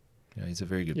 Yeah, he's a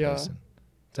very good Yeah. person.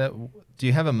 So, do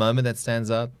you have a moment that stands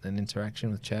out, an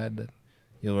interaction with Chad that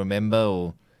you'll remember,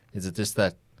 or is it just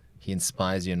that he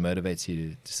inspires you and motivates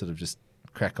you to sort of just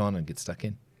crack on and get stuck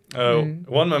in?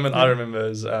 One moment I remember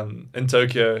is in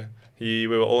Tokyo. We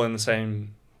were all in the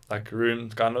same like room,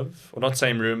 kind of, or not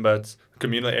same room, but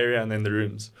communal area, and then the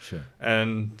rooms. Sure.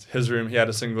 And his room, he had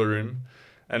a single room,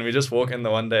 and we just walk in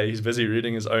the one day. He's busy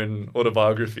reading his own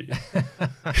autobiography.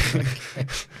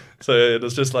 So it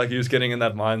was just like he was getting in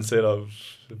that mindset of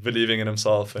believing in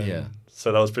himself, and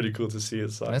so that was pretty cool to see.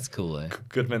 It's like That's cool, eh?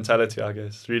 good mentality, I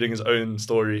guess. Reading his own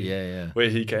story, where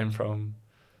he came from.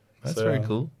 That's very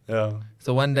cool. Yeah.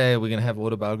 So one day we're gonna have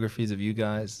autobiographies of you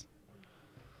guys.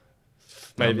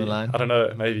 Maybe. I don't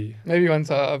know. Maybe. Maybe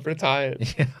once I've retired.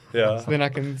 Yeah. So then I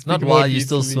can speak Not more while you're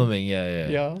still easily. swimming.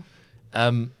 Yeah.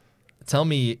 Tell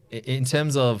me, in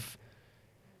terms of,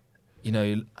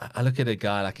 I look at a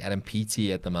guy like Adam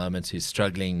Peaty at the moment who's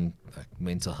struggling like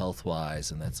mental health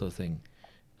wise and that sort of thing.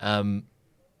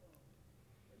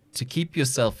 To keep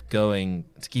yourself going,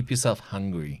 to keep yourself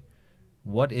hungry,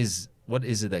 what is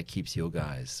it that keeps your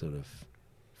guys sort of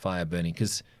fire burning?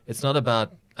 Because it's not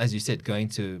about, as you said, going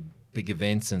to big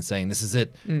events and saying this is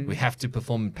it. We have to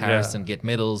perform in Paris and get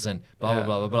medals and blah blah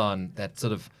blah blah blah, and that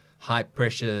sort of high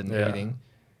pressure and everything.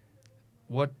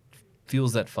 What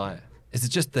fuels that fire? Is it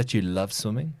just that you love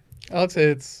swimming? I would say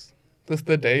it's just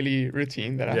the daily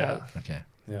routine that I have. Okay.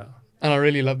 Yeah. And I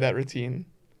really love that routine.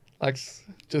 Like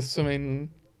just swimming,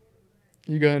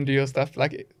 you go and do your stuff.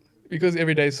 Like, because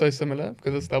every day is so similar,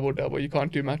 because it's double, you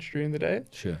can't do much during the day.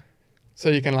 Sure. So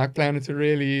you can like plan it to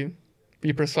really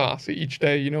be precise. So each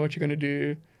day you know what you're going to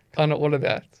do, kind of all of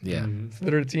that. Yeah. So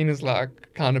the routine is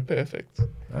like kind of perfect.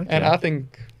 Okay. And I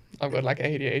think I've got like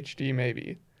ADHD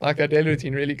maybe. Like that daily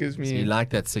routine really gives me... So you like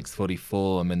that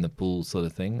 6:44, I'm in the pool sort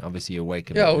of thing? Obviously you're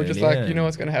waking Yeah, up or just earlier like, you know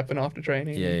what's going to happen after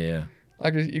training. Yeah.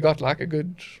 Like you got like a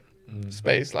good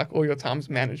space, like all your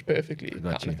time's managed perfectly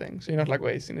kind of thing. So you're not like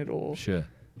wasting it all. Sure.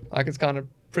 Like it's kind of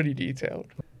pretty detailed.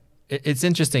 It's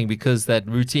interesting because that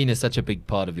routine is such a big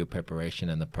part of your preparation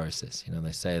and the process.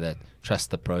 They say that trust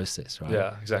the process, right?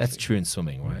 Yeah, exactly. That's true in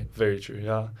swimming, right? Very true,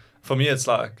 yeah. For me, it's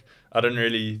like, I don't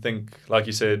really think, like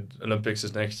you said, Olympics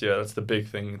is next year. That's the big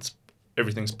thing.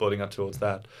 Everything's building up towards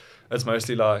that. It's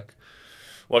mostly like,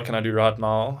 what can I do right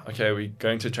now? Okay, we're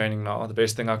going to training now. The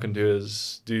best thing I can do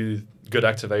is do good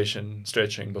activation,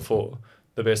 stretching before,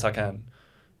 the best I can.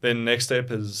 Then next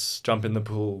step is jump in the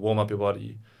pool, warm up your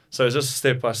body. So it's just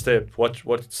step by step,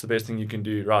 what's the best thing you can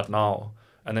do right now?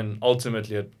 And then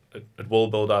ultimately it will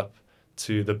build up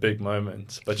to the big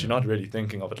moment, but you're not really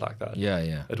thinking of it like that.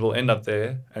 Yeah. It will end up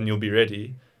there and you'll be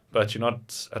ready, but you're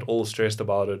not at all stressed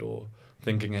about it or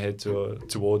thinking ahead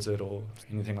towards it or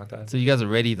anything like that. So you guys are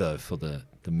ready, though, for the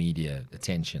media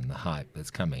attention, the hype that's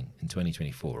coming in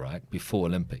 2024, right? Before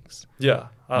Olympics. Yeah.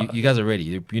 You guys are ready.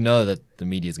 You know that the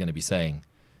media is going to be saying,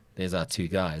 there's our two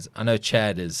guys. I know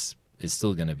Chad is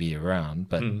still going to be around,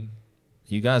 but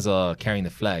you guys are carrying the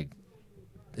flag.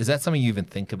 Is that something you even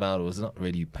think about, or is it not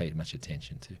really you paid much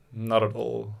attention to? Not at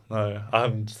all. No, I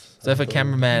haven't. So if a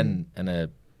cameraman and a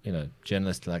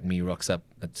journalist like me rocks up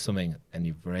at swimming and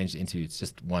you've arranged the interview, it's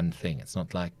just one thing. It's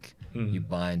not like you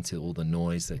buy into all the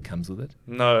noise that comes with it.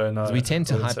 No. 'Cause we tend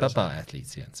to hype up our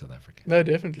athletes here in South Africa. No,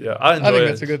 definitely. Yeah, I enjoy think it.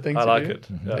 that's a good thing to like do. it.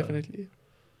 Yeah. Definitely.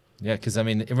 Yeah, because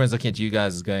everyone's looking at you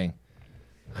guys as going,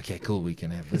 okay, cool, we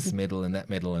can have this medal and that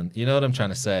medal, and you know what I'm trying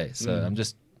to say. So I'm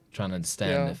just trying to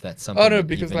understand if that's something. Oh no, that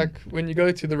because even, like when you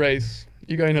go to the race,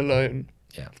 you go in alone.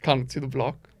 Yeah. Kind of to the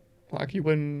block. Like you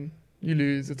win, you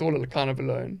lose. It's all kind of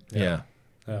alone. Yeah.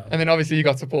 And then obviously you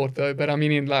got support though. But I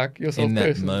mean, in like yourself In that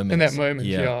personally, moment. in that moment,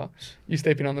 Yeah. you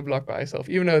stepping on the block by yourself.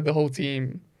 Even though the whole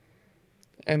team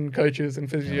and coaches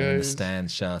and in the physios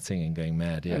stand shouting and going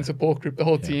mad. Yeah. and support group, the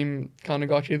whole Yeah. team kind of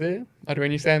got you there. But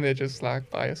when you stand there just like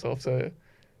by yourself, so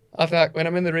I feel like when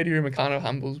I'm in the ready room, it kind of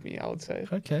humbles me, I would say.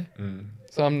 Okay.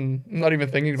 So I'm not even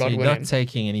thinking So about you're winning. not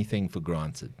taking anything for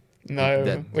granted. No,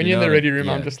 that- when you you're in know the ready that- room,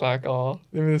 yeah. I'm just like, oh,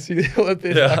 let me see what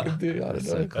best I can do. I don't That's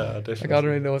know. so cool. Definitely. Like, I don't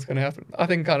really know what's going to happen. I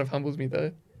think it kind of humbles me,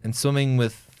 though. And swimming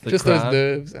with the Just crowd. those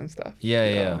nerves and stuff.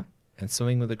 Yeah. And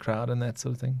swimming with the crowd and that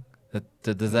sort of thing.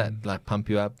 Does that like pump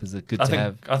you up? Is it good I to think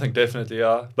have? I think definitely,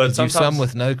 yeah. But You sometimes swam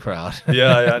with no crowd.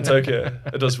 yeah, in Tokyo.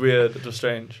 It was weird. It was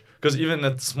strange. Because even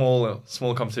at small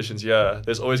competitions,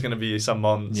 there's always going to be some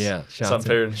moms, some shouting.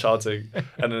 parents shouting.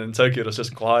 And then in Tokyo, it was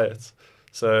just quiet.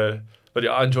 So, but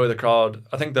yeah, I enjoy the crowd.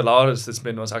 I think the loudest it's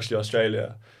been was actually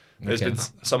Australia. There's Okay. been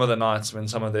some of the nights when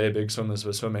some of their big swimmers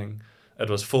were swimming, it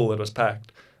was full, it was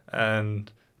packed.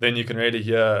 And then you can really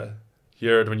hear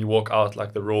it when you walk out,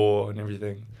 like the roar and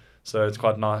everything. So it's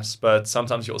quite nice. But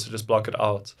sometimes you also just block it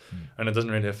out and it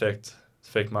doesn't really affect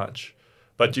much.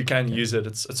 but you can use it.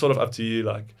 It's sort of up to you.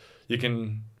 Like you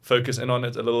can focus in on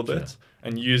it a little bit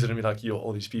and use it and be like, yo,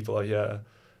 all these people are here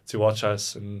to watch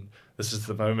us and this is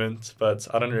the moment. But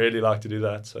I don't really like to do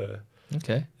that. So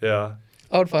Okay. yeah.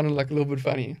 I would find it like a little bit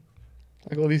funny.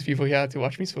 Like all these people here to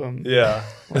watch me swim. Yeah.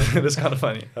 It's kind of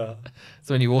funny. So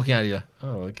when you're walking out, you're like,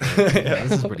 oh, okay. Yeah,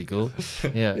 this is pretty cool.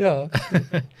 Yeah. Yeah.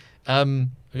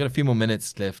 We've got a few more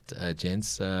minutes left,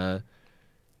 gents.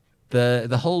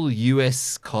 The whole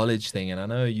US college thing, and I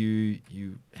know you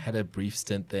had a brief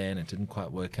stint there and it didn't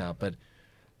quite work out, but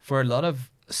for a lot of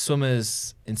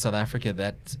swimmers in South Africa,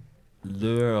 that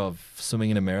lure of swimming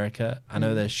in America, I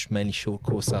know there's mainly short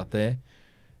course out there.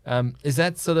 Is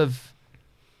that sort of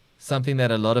something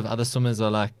that a lot of other swimmers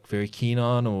are like very keen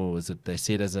on, or is it they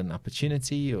see it as an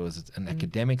opportunity, or is it an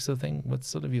academic sort of thing? What's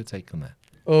sort of your take on that?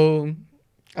 Well,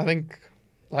 I think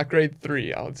like grade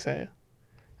 3, I would say.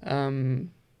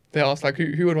 They asked like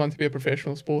who would want to be a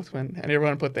professional sportsman, and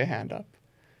everyone put their hand up.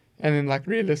 And then like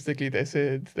realistically,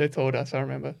 they told us, I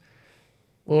remember,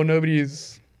 well,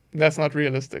 that's not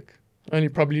realistic. Only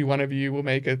probably one of you will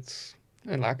make it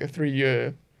in like a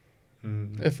 3-year,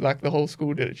 if like the whole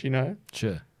school did it, you know?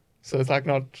 Sure. So it's like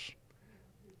not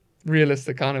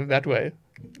realistic kind of that way.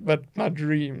 But my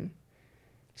dream,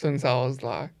 since I was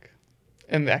like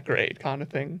in that grade kind of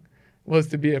thing, was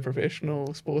to be a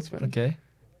professional sportsman. Okay.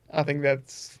 I think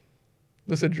that's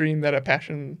a dream, a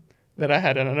passion that I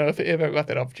had. And I know if I ever got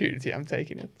that opportunity, I'm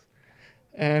taking it.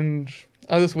 And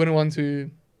I just wouldn't want to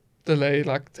delay,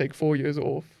 like take 4 years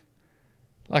off.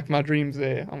 Like my dream's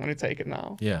there. I'm going to take it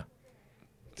now. Yeah.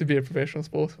 To be a professional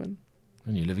sportsman.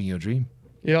 And you're living your dream.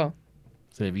 Yeah.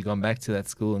 So have you gone back to that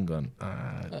school and gone,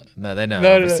 no, they know.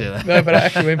 No, but I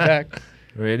actually went back.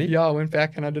 Really? Yeah, I went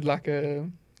back and I did like a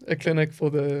clinic for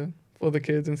the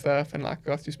kids and stuff, and like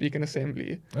got to speak in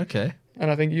assembly. Okay. And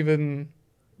I think even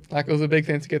like it was a big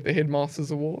thing to get the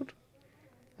headmaster's award,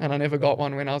 and I never got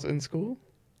one when I was in school.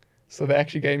 So they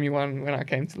actually gave me one when I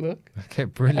came to look. Okay,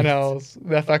 brilliant. And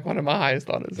that's like one of my highest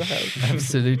honors I have.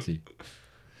 Absolutely.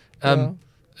 Yeah.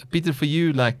 Peter, for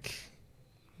you, like,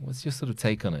 what's your sort of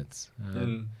take on it?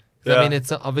 Yeah. I mean,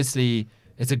 it's obviously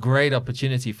it's a great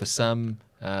opportunity for some.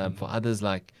 For others,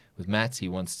 like with Matt, he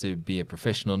wants to be a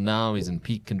professional now. He's in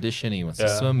peak condition. He wants to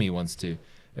swim. He wants to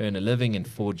earn a living and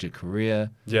forge a career.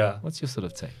 Yeah. What's your sort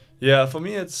of take? Yeah, for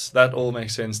me, that all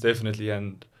makes sense, definitely.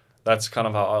 And that's kind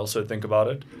of how I also think about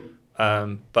it.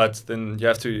 But then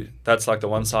that's like the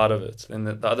one side of it. And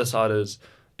the other side is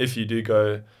if you do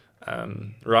go,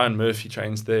 Ryan Murphy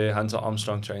trains there, Hunter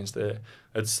Armstrong trains there.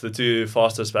 It's the 2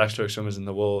 fastest backstroke swimmers in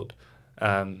the world.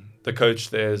 The coach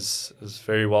there is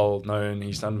very well known.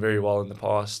 He's done very well in the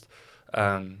past.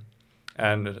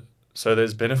 And so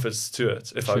there's benefits to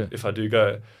it if I do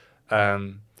go.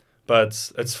 But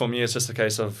for me, it's just a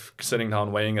case of sitting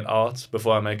down, weighing it out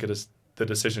before I make it the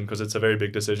decision, because it's a very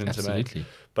big decision to make.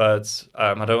 But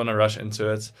I don't want to rush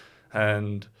into it,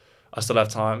 and I still have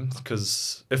time,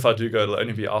 because if I do go, it'll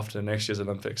only be after next year's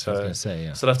Olympics. So I was going to say,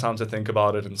 yeah. Still have time to think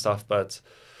about it and stuff, but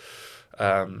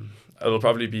it'll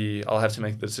probably be, I'll have to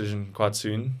make the decision quite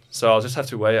soon. So I'll just have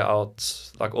to weigh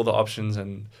out like all the options,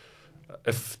 and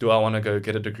do I want to go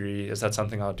get a degree? Is that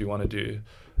something I do want to do?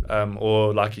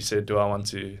 Or like you said, do I want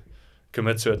to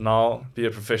commit to it now, be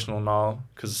a professional now,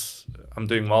 because I'm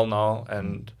doing well now,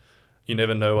 and you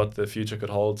never know what the future could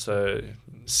hold, so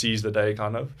seize the day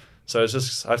kind of. So it's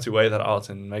just, I have to weigh that out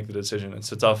and make the decision. It's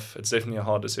definitely a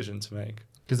hard decision to make.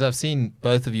 Because I've seen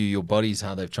both of you, your bodies,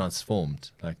 how they've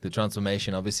transformed. Like the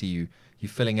transformation, obviously you're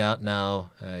filling out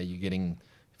now, you're getting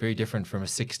very different from a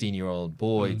 16-year-old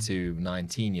boy to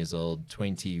 19 years old,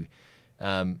 20.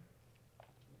 Do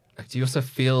you also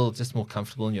feel just more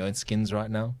comfortable in your own skins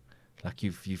right now? Like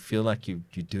you feel like you're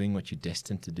doing what you're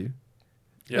destined to do?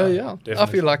 Yeah, definitely. I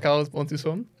feel like I was born to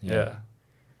swim. Yeah.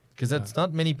 Because that's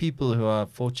not many people who are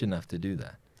fortunate enough to do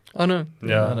that. I know.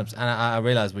 Yeah. And I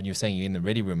realized when you're saying you're in the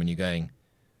ready room and you're going,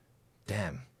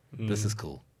 damn, this is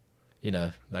cool. You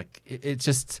know, like it's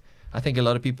just, I think a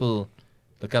lot of people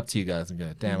look up to you guys and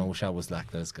go, damn, I wish I was like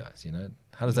those guys, you know?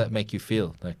 How does that make you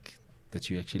feel, like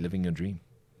that you're actually living your dream?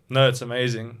 No, it's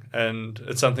amazing, and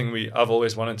it's something I've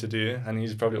always wanted to do, and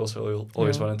he's probably also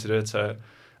always wanted to do it. So,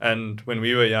 and when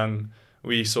we were young,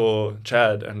 we saw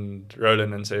Chad and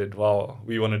Roland and said, "Wow,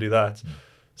 we want to do that."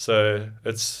 So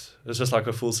it's just like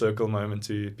a full circle moment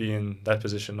to be in that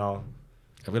position now.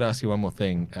 I've got to ask you one more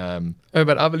thing.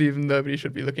 But I believe nobody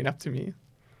should be looking up to me.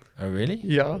 Oh, really?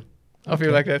 Yeah. I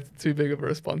feel like that's too big of a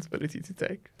responsibility to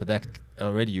take. But that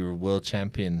already, you're a world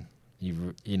champion.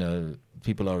 You know,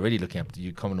 people are already looking up to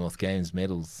you, Commonwealth Games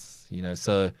medals, you know.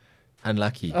 So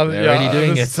unlucky. Oh, They're yeah, already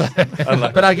doing it. this- So.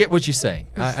 But I get what you're saying.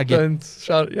 I get. Don't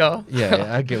shout, yeah. Yeah,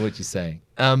 I get what you're saying.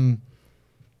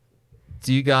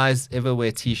 Do you guys ever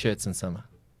wear t-shirts in summer?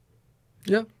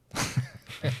 Yeah.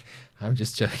 I'm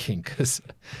just joking because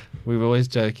we were always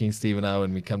joking, Steve and I,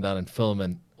 when we come down and film,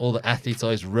 and all the athletes are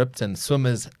always ripped, and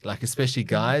swimmers, like especially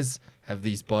guys, have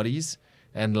these bodies.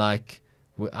 And like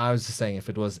I was just saying, if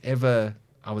I was ever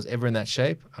in that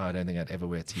shape, I don't think I'd ever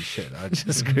wear a t-shirt. I'd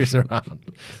just cruise around.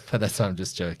 But that's why I'm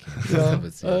just joking. It's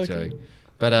obviously a joke.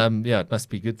 But yeah, it must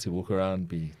be good to walk around,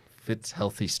 be fit,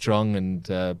 healthy, strong,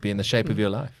 and be in the shape of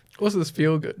your life. Also, this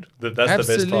feel good. That's the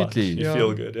best part. Absolutely. You Yeah.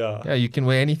 feel good, yeah. Yeah, you can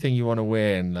wear anything you want to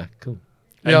wear, and like, cool.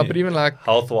 And Yeah, you- but even like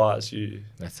Health-wise, you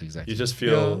That's exactly. just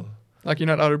feel, you're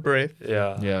not out of breath.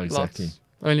 yeah. Yeah, exactly. Lots.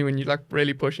 Only when you're like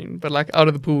really pushing. But like out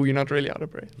of the pool, you're not really out of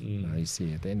breath. No, you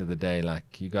see, at the end of the day,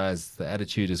 like you guys, the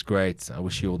attitude is great. I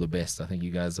wish you all the best. I think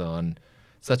you guys are on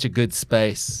such a good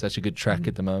space, such a good track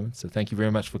at the moment. So thank you very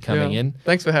much for coming in.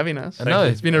 Thanks for having us. I know.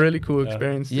 It's been a really cool Yeah.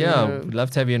 experience. Yeah, doing, we'd love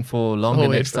to have you in for longer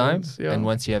whole next time. headphones, yeah. And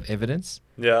once you have evidence,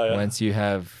 Yeah. once you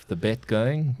have the bet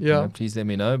going, Yeah. please let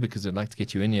me know because I'd like to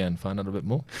get you in here and find out a bit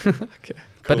more. Okay.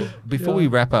 Cool. But before Yeah. we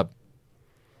wrap up,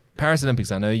 Paris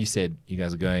Olympics, I know you said you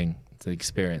guys are going to the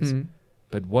experience,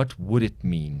 but what would it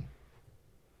mean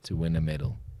to win a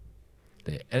medal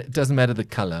there? And it doesn't matter the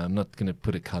color. I'm not going to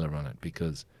put a color on it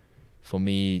because for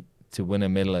me, to win a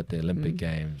medal at the Olympic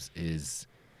Games is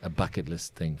a bucket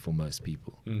list thing for most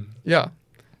people. Yeah.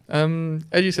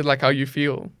 As you said, like how you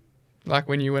feel, like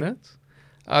when you win it.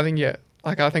 I think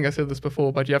I think I said this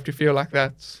before, but you have to feel like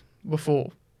that's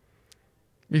before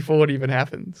it even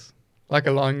happens, like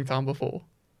a long time before,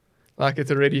 like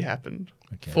it's already happened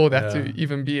Okay. for that Yeah. to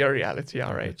even be a reality.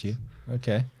 All I right. get you.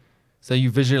 Okay. So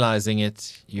you're visualizing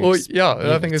it. I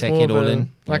I think it's taking more it of all a,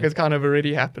 in. like Yeah. it's kind of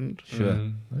already happened.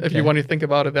 Sure. If Okay. you want to think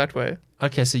about it that way.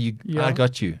 Okay, so I Yeah.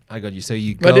 got you. So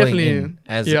you But going definitely, in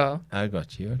as yeah. I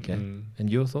got you. Okay. And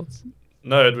your thoughts?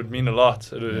 No, it would mean a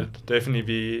lot. It would definitely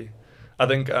be. I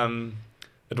think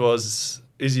it was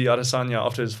Izzy Adesanya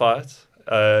after his fight.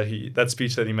 That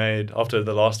speech that he made after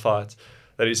the last fight,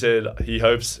 that he said he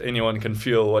hopes anyone can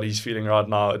feel what he's feeling right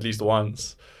now at least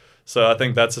once. So I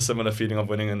think that's a similar feeling of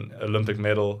winning an Olympic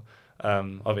medal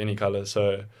of any color.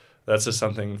 So that's just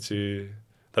something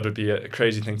that would be a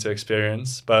crazy thing to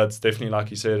experience. But definitely, like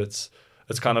you said, it's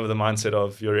kind of the mindset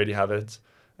of you already have it.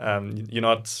 You're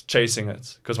not chasing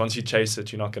it because once you chase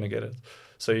it, you're not going to get it.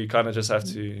 So you kind of just have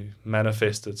to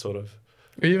manifest it, sort of.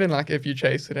 Or even like if you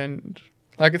chase it and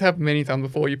like it happened many times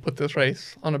before, you put this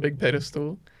race on a big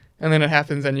pedestal and then it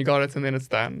happens and you got it and then it's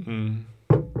done.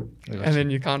 And then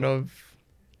you kind of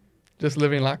just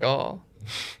living like,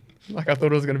 like I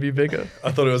thought it was going to be bigger.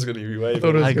 I thought it was going to be way I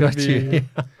thought it bigger. was I going got to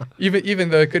you. be, even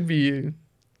though it could be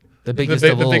The biggest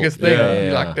the of all. biggest thing. Yeah,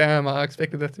 You're like, damn, I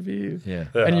expected that to be you. Yeah.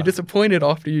 Yeah. And you're disappointed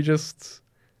after you just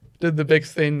did the big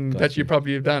thing Got that you you.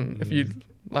 probably have done if you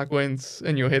like weren't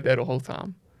in your head that whole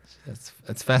time.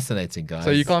 It's fascinating, guys.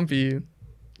 So you can't be,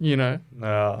 Yeah.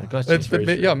 I got you. It's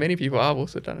many people. I've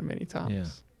also done it many times. Yeah.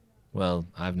 Well,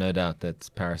 I have no doubt that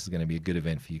Paris is going to be a good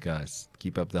event for you guys.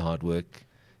 Keep up the hard work.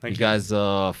 Thank You guys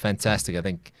are fantastic. I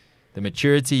think the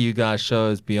maturity you guys show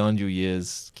is beyond your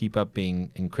years. Keep up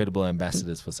being incredible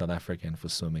ambassadors for South Africa and for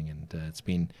swimming. And it's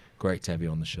been great to have you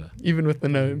on the show. Even with the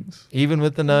gnomes. Even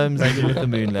with the gnomes, even with the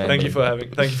moon landing.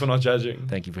 Thank you for not judging.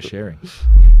 Thank you for sharing.